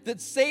action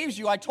that saves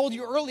you. I told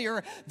you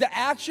earlier, the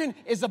action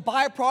is a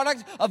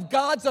byproduct of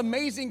God's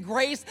amazing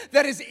grace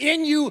that is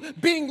in you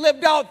being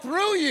lived out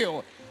through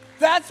you.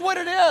 That's what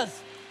it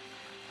is.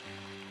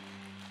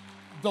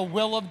 The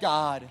will of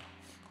God.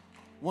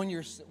 When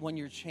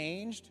you're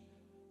changed,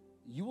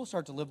 you will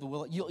start to live the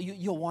will.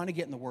 You'll want to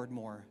get in the Word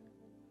more.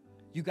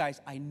 You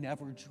guys, I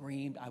never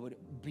dreamed I would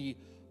be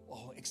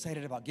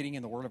excited about getting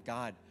in the Word of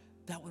God.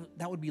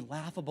 That would be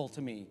laughable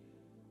to me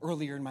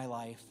earlier in my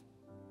life.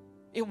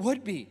 It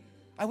would be.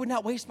 I would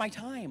not waste my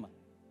time.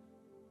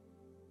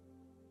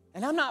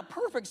 And I'm not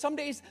perfect. Some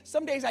days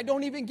I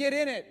don't even get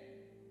in it.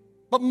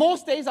 But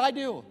most days I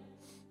do.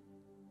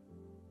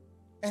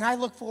 And I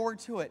look forward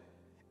to it.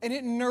 And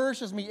it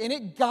nourishes me, and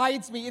it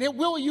guides me, and it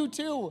will you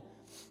too.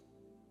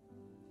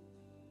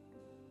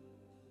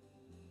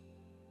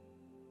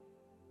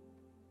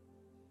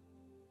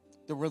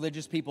 The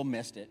religious people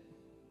missed it.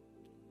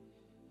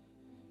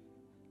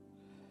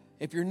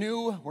 If you're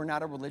new, we're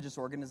not a religious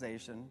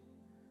organization.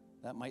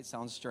 That might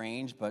sound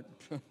strange, but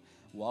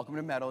welcome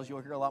to Meadows.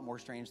 You'll hear a lot more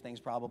strange things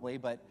probably,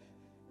 but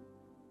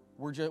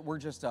we're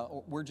just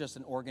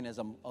an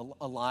organism,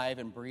 alive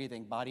and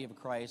breathing, body of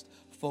Christ,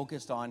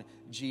 focused on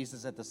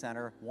Jesus at the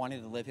center,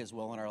 wanting to live his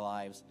will in our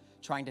lives,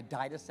 trying to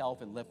die to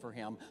self and live for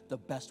him the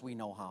best we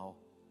know how.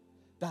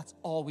 That's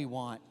all we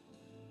want.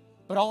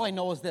 But all I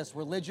know is this,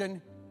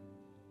 religion,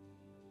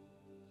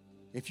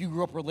 if you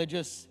grew up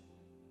religious,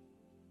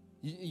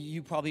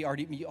 you probably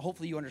already,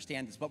 hopefully you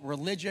understand this, but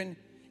religion,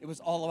 it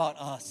was all about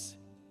us.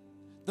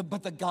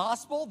 But the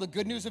gospel, the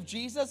good news of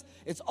Jesus,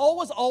 it's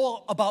always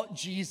all about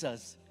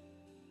Jesus.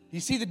 You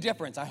see the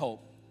difference, I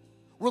hope.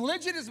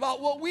 Religion is about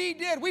what we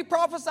did. We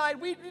prophesied,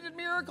 we did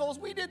miracles,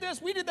 we did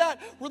this, we did that.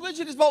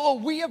 Religion is about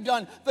what we have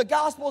done. The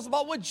gospel is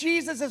about what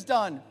Jesus has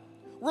done.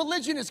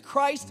 Religion is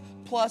Christ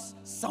plus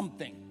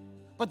something.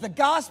 But the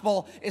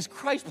gospel is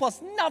Christ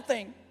plus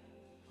nothing.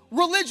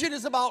 Religion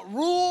is about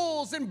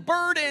rules and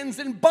burdens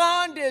and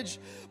bondage,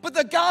 but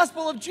the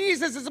gospel of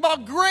Jesus is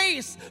about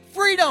grace,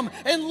 freedom,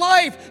 and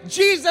life.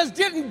 Jesus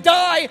didn't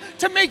die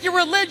to make you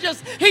religious.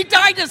 He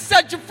died to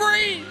set you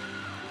free.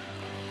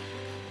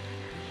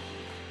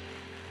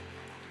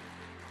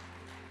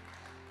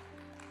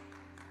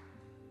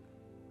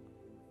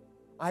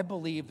 I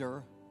believe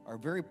there are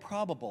very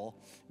probable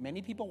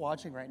many people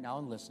watching right now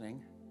and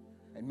listening,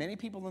 and many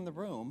people in the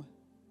room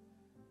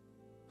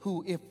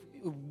who, if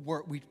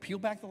we peel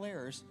back the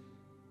layers,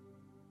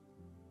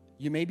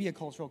 you may be a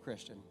cultural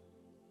Christian.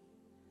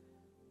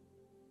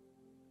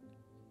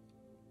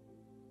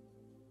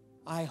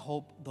 I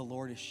hope the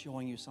Lord is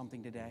showing you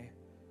something today,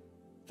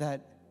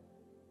 that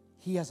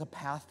he has a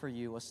path for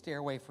you, a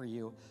stairway for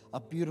you, a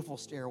beautiful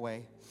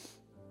stairway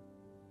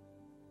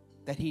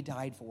that he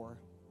died for.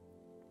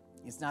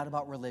 It's not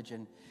about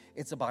religion.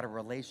 It's about a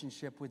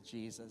relationship with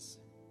Jesus.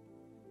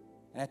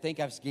 And I think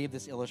I've gave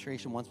this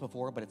illustration once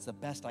before, but it's the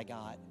best I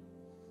got,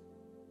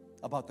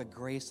 about the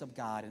grace of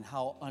God and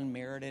how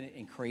unmerited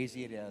and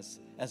crazy it is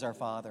as our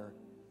Father.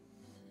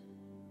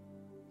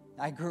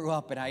 I grew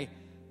up and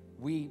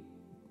we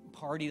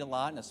partied a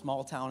lot in a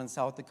small town in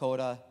South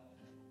Dakota.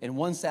 And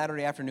one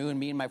Saturday afternoon,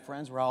 me and my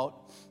friends were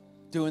out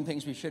doing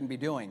things we shouldn't be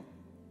doing.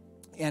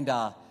 And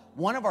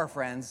one of our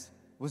friends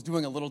was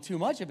doing a little too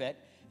much of it.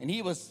 And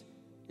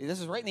this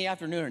is right in the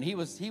afternoon, and he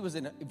was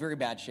in a very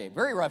bad shape,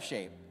 very rough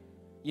shape.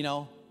 You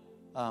know,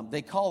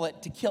 they call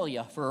it to kill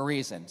you for a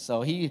reason.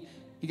 So he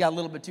got a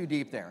little bit too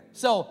deep there.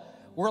 So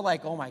we're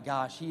like, oh my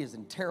gosh, he is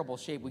in terrible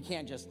shape.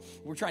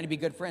 We're trying to be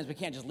good friends. We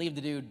can't just leave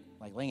the dude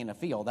like laying in a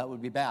field. That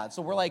would be bad.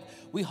 So we're like,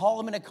 we haul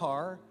him in a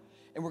car,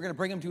 and we're going to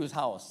bring him to his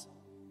house.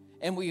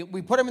 And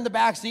we put him in the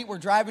back seat. We're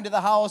driving to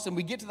the house, and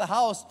we get to the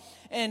house,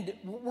 and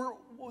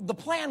the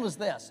plan was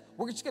this.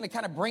 We're just going to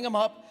kind of bring him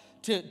up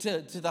to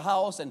the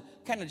house and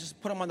kind of just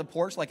put him on the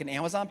porch like an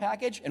Amazon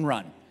package and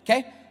run,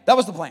 okay? That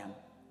was the plan.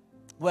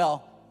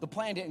 Well, the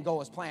plan didn't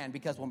go as planned,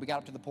 because when we got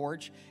up to the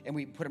porch and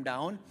we put him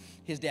down,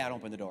 his dad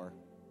opened the door.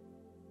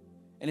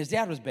 And his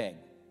dad was big.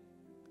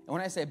 And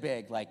when I say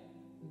big, like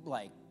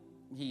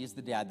he is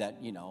the dad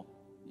that, you know,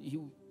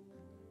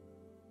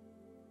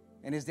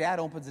 and his dad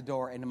opens the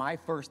door, and my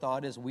first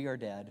thought is, we are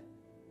dead.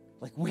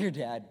 Like, we're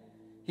dead.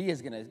 He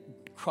is going to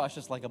crush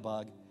us like a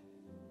bug.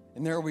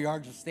 And there we are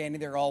just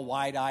standing there all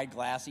wide-eyed,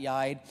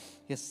 glassy-eyed.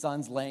 His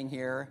son's laying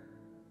here.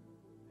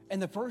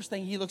 And the first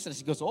thing he looks at us,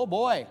 he goes, oh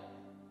boy,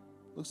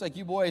 looks like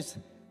you boys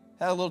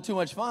had a little too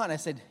much fun. I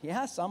said,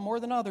 yeah, some more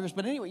than others.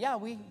 But anyway, yeah,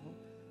 we're.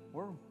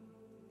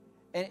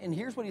 And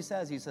here's what he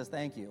says. He says,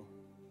 thank you.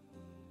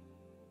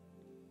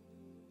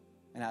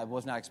 And I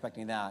was not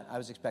expecting that. I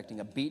was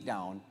expecting a beat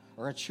down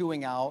or a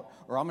chewing out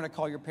or I'm going to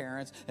call your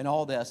parents and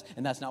all this.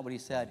 And that's not what he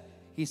said.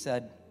 He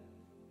said,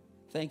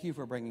 thank you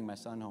for bringing my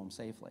son home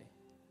safely.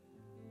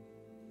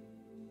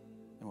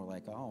 And we're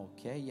like, oh,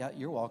 okay, yeah,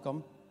 you're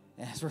welcome.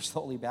 And as we're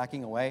slowly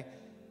backing away,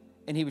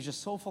 and he was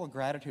just so full of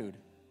gratitude.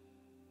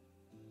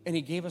 And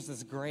he gave us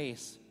this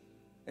grace.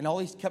 And all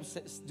he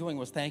kept doing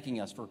was thanking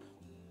us for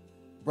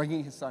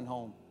bringing his son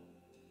home.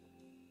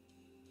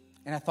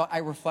 And I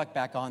reflect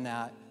back on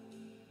that.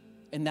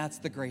 And that's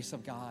the grace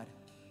of God.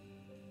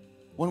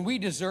 When we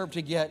deserve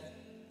to get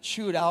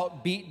chewed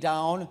out, beat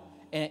down,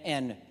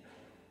 and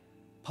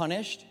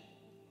punished,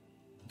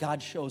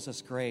 God shows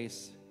us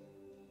grace.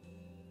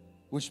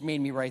 Which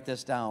made me write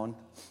this down.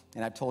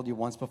 And I've told you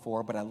once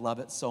before, but I love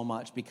it so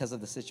much because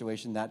of the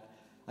situation that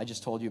I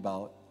just told you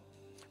about.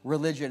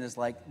 Religion is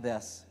like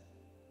this.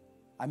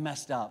 I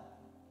messed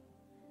up.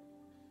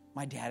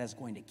 My dad is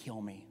going to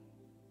kill me.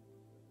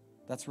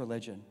 That's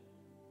religion.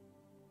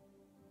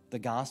 The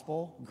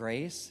gospel,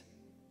 grace,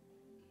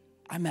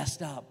 I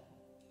messed up.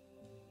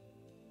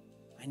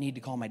 I need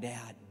to call my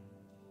dad.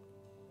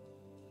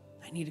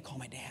 I need to call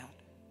my dad.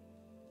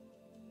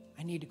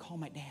 I need to call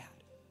my dad.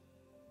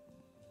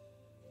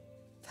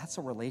 That's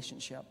a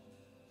relationship.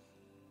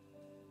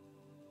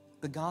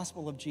 The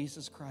gospel of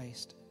Jesus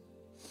Christ.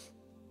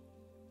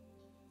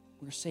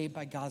 We're saved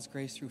by God's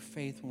grace through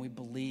faith when we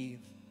believe.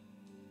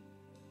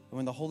 And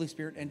when the Holy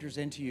Spirit enters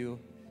into you,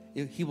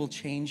 He will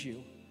change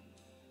you.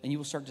 And you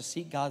will start to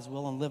seek God's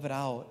will and live it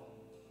out.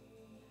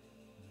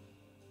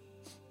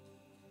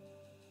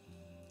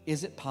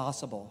 Is it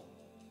possible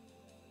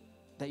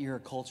that you're a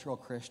cultural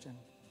Christian?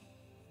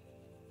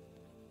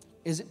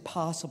 Is it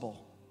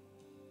possible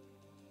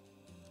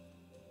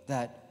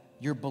that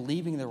you're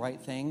believing the right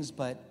things,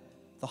 but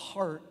the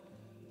heart's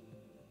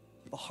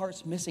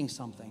missing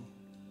something?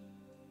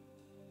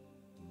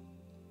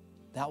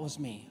 That was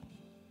me.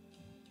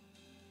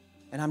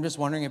 And I'm just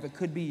wondering if it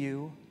could be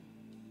you.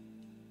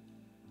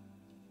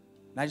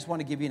 And I just want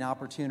to give you an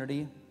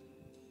opportunity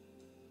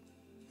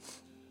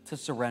to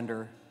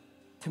surrender.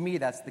 To me,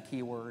 that's the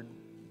key word.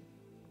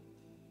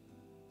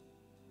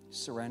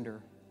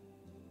 Surrender.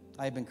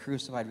 I have been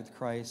crucified with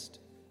Christ.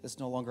 It's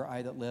no longer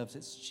I that lives,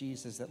 it's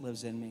Jesus that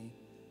lives in me.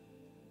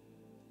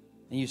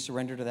 And you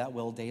surrender to that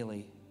will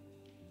daily.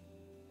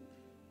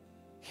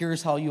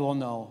 Here's how you will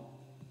know.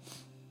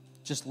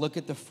 Just look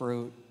at the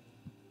fruit.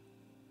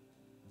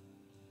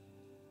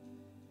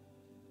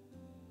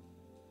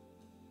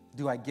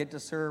 Do I get to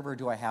serve or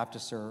do I have to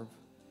serve?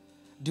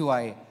 Do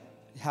I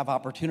have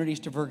opportunities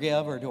to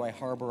forgive or do I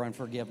harbor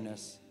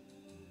unforgiveness?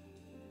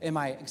 Am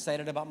I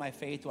excited about my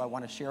faith? Do I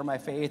want to share my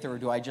faith or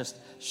do I just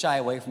shy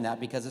away from that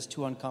because it's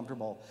too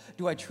uncomfortable?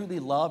 Do I truly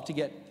love to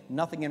get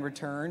nothing in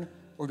return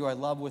or do I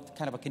love with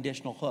kind of a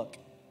conditional hook?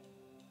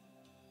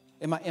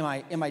 Am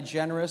I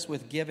generous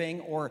with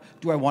giving or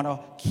do I want to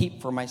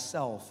keep for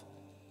myself?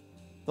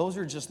 Those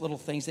are just little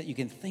things that you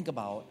can think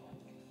about.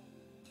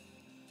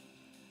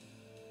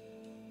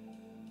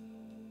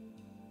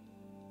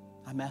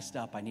 I messed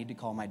up. I need to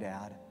call my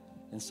dad.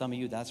 And some of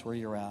you, that's where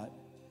you're at.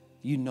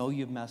 You know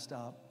you've messed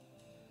up.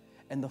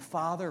 And the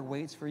Father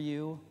waits for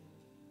you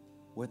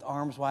with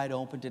arms wide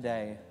open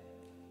today,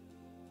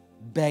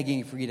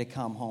 begging for you to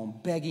come home,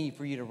 begging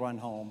for you to run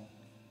home,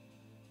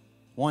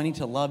 wanting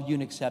to love you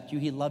and accept you.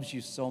 He loves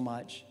you so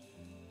much.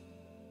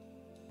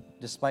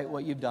 Despite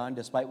what you've done,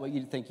 despite what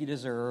you think you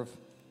deserve,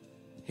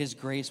 His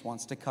grace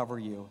wants to cover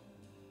you.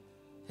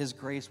 His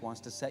grace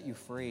wants to set you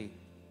free.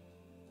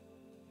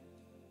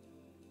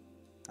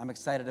 I'm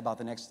excited about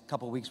the next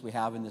couple of weeks we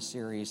have in this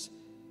series.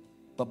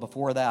 But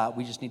before that,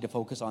 we just need to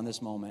focus on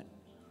this moment.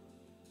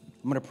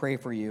 I'm going to pray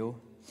for you.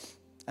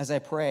 As I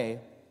pray,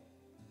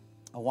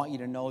 I want you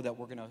to know that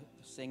we're going to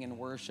sing and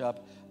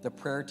worship. The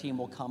prayer team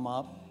will come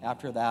up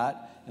after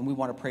that, and we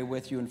want to pray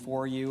with you and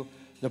for you.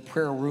 The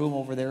prayer room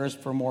over there is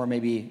for more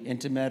maybe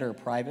intimate or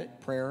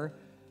private prayer.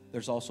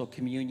 There's also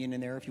communion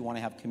in there if you want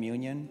to have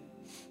communion.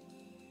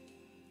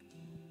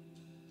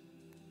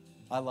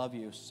 I love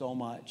you so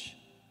much.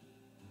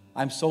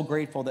 I'm so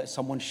grateful that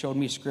someone showed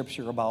me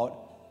scripture about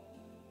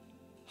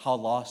how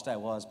lost I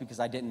was because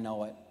I didn't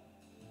know it.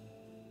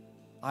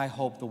 I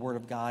hope the Word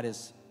of God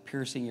is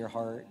piercing your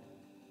heart,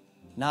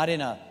 not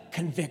in a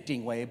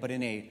convicting way, but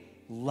in a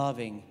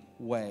loving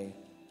way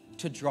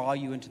to draw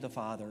you into the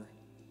Father.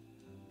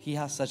 He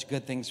has such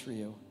good things for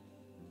you.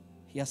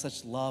 He has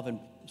such love and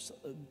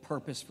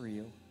purpose for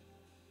you.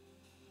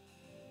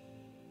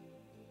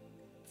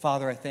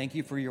 Father, I thank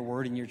you for your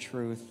word and your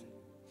truth.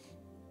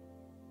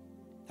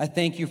 I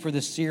thank you for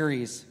this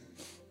series.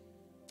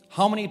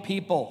 How many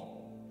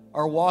people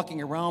are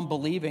walking around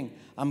believing,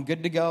 I'm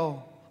good to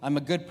go, I'm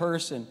a good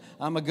person,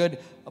 I'm a good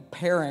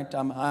parent,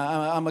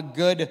 I'm a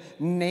good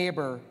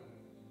neighbor,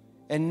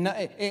 And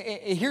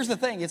here's the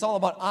thing, it's all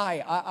about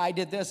I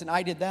did this and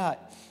I did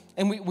that.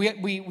 And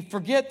we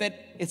forget that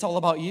it's all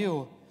about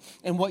you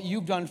and what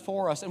you've done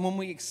for us. And when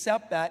we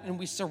accept that and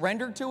we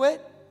surrender to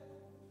it,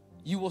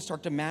 you will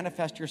start to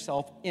manifest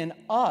yourself in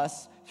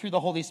us through the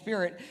Holy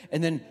Spirit.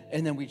 And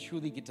then we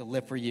truly get to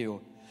live for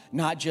you.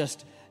 Not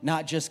just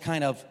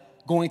kind of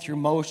going through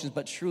motions,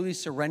 but truly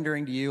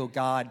surrendering to you.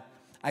 God,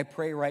 I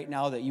pray right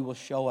now that you will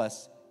show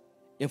us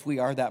if we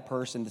are that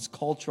person, this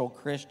cultural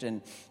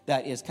Christian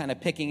that is kind of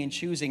picking and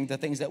choosing the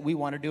things that we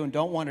want to do and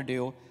don't want to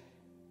do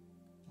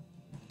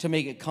to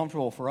make it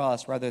comfortable for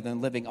us rather than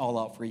living all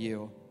out for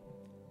you.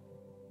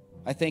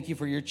 I thank you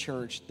for your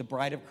church, the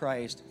bride of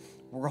Christ.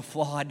 We're a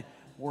flawed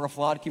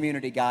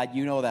community, God.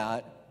 You know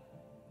that.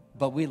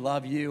 But we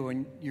love you,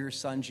 and your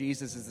son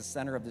Jesus is the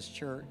center of this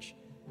church.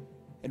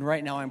 And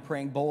right now I'm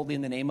praying boldly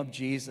in the name of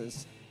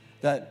Jesus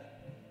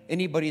that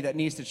anybody that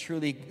needs to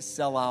truly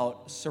sell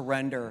out,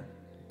 surrender,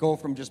 go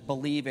from just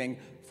believing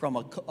from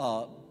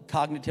a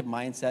cognitive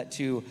mindset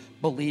to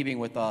believing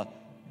with a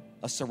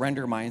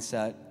surrender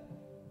mindset,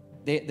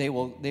 they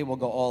will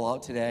go all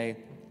out today.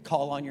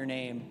 Call on your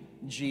name,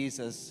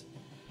 Jesus,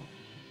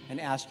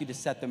 and ask you to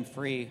set them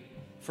free,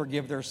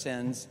 forgive their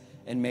sins,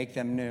 and make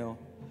them new.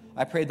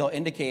 I pray they'll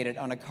indicate it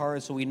on a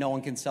card so we know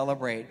and can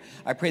celebrate.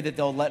 I pray that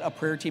they'll let a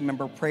prayer team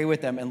member pray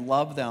with them and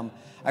love them.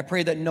 I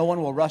pray that no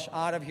one will rush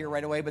out of here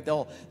right away, but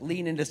they'll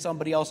lean into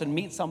somebody else and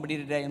meet somebody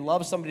today and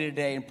love somebody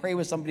today and pray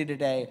with somebody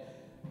today.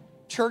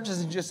 Church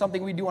isn't just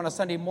something we do on a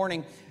Sunday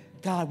morning.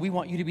 God, we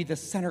want you to be the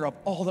center of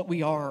all that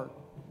we are.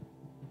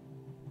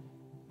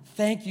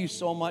 Thank you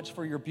so much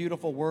for your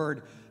beautiful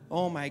word.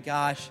 Oh my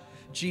gosh,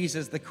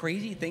 Jesus, the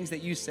crazy things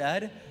that you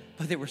said,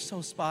 but they were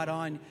so spot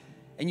on.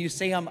 And you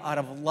say them out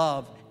of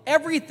love.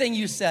 Everything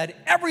you said,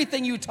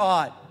 everything you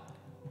taught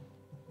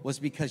was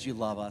because you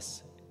love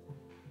us.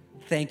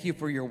 Thank you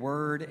for your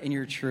word and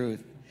your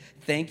truth.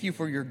 Thank you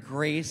for your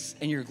grace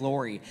and your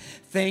glory.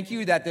 Thank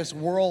you that this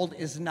world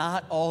is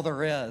not all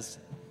there is.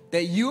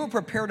 That you have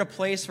prepared a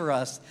place for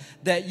us.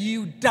 That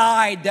you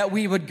died that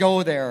we would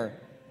go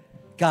there.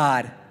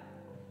 God,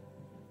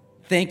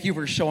 thank you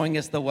for showing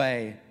us the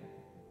way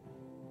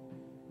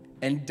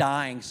and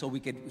dying so we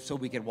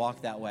could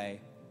walk that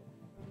way.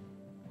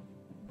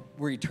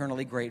 We're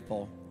eternally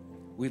grateful.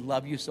 We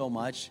love you so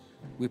much.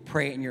 We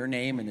pray in your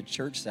name, and the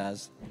church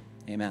says,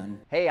 amen.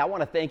 Hey, I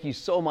want to thank you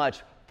so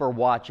much for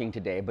watching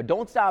today, but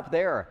don't stop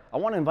there. I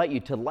want to invite you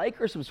to like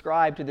or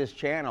subscribe to this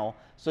channel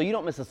so you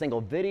don't miss a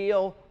single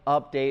video,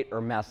 update,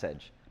 or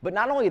message. But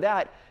not only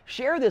that,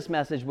 share this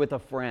message with a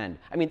friend.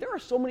 I mean, there are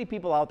so many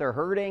people out there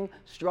hurting,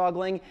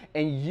 struggling,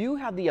 and you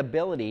have the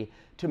ability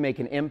to make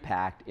an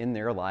impact in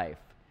their life.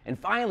 And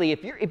finally,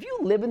 if you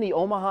live in the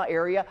Omaha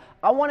area,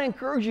 I want to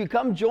encourage you,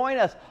 come join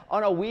us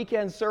on a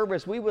weekend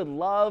service. We would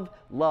love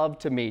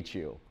to meet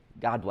you.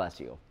 God bless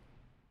you.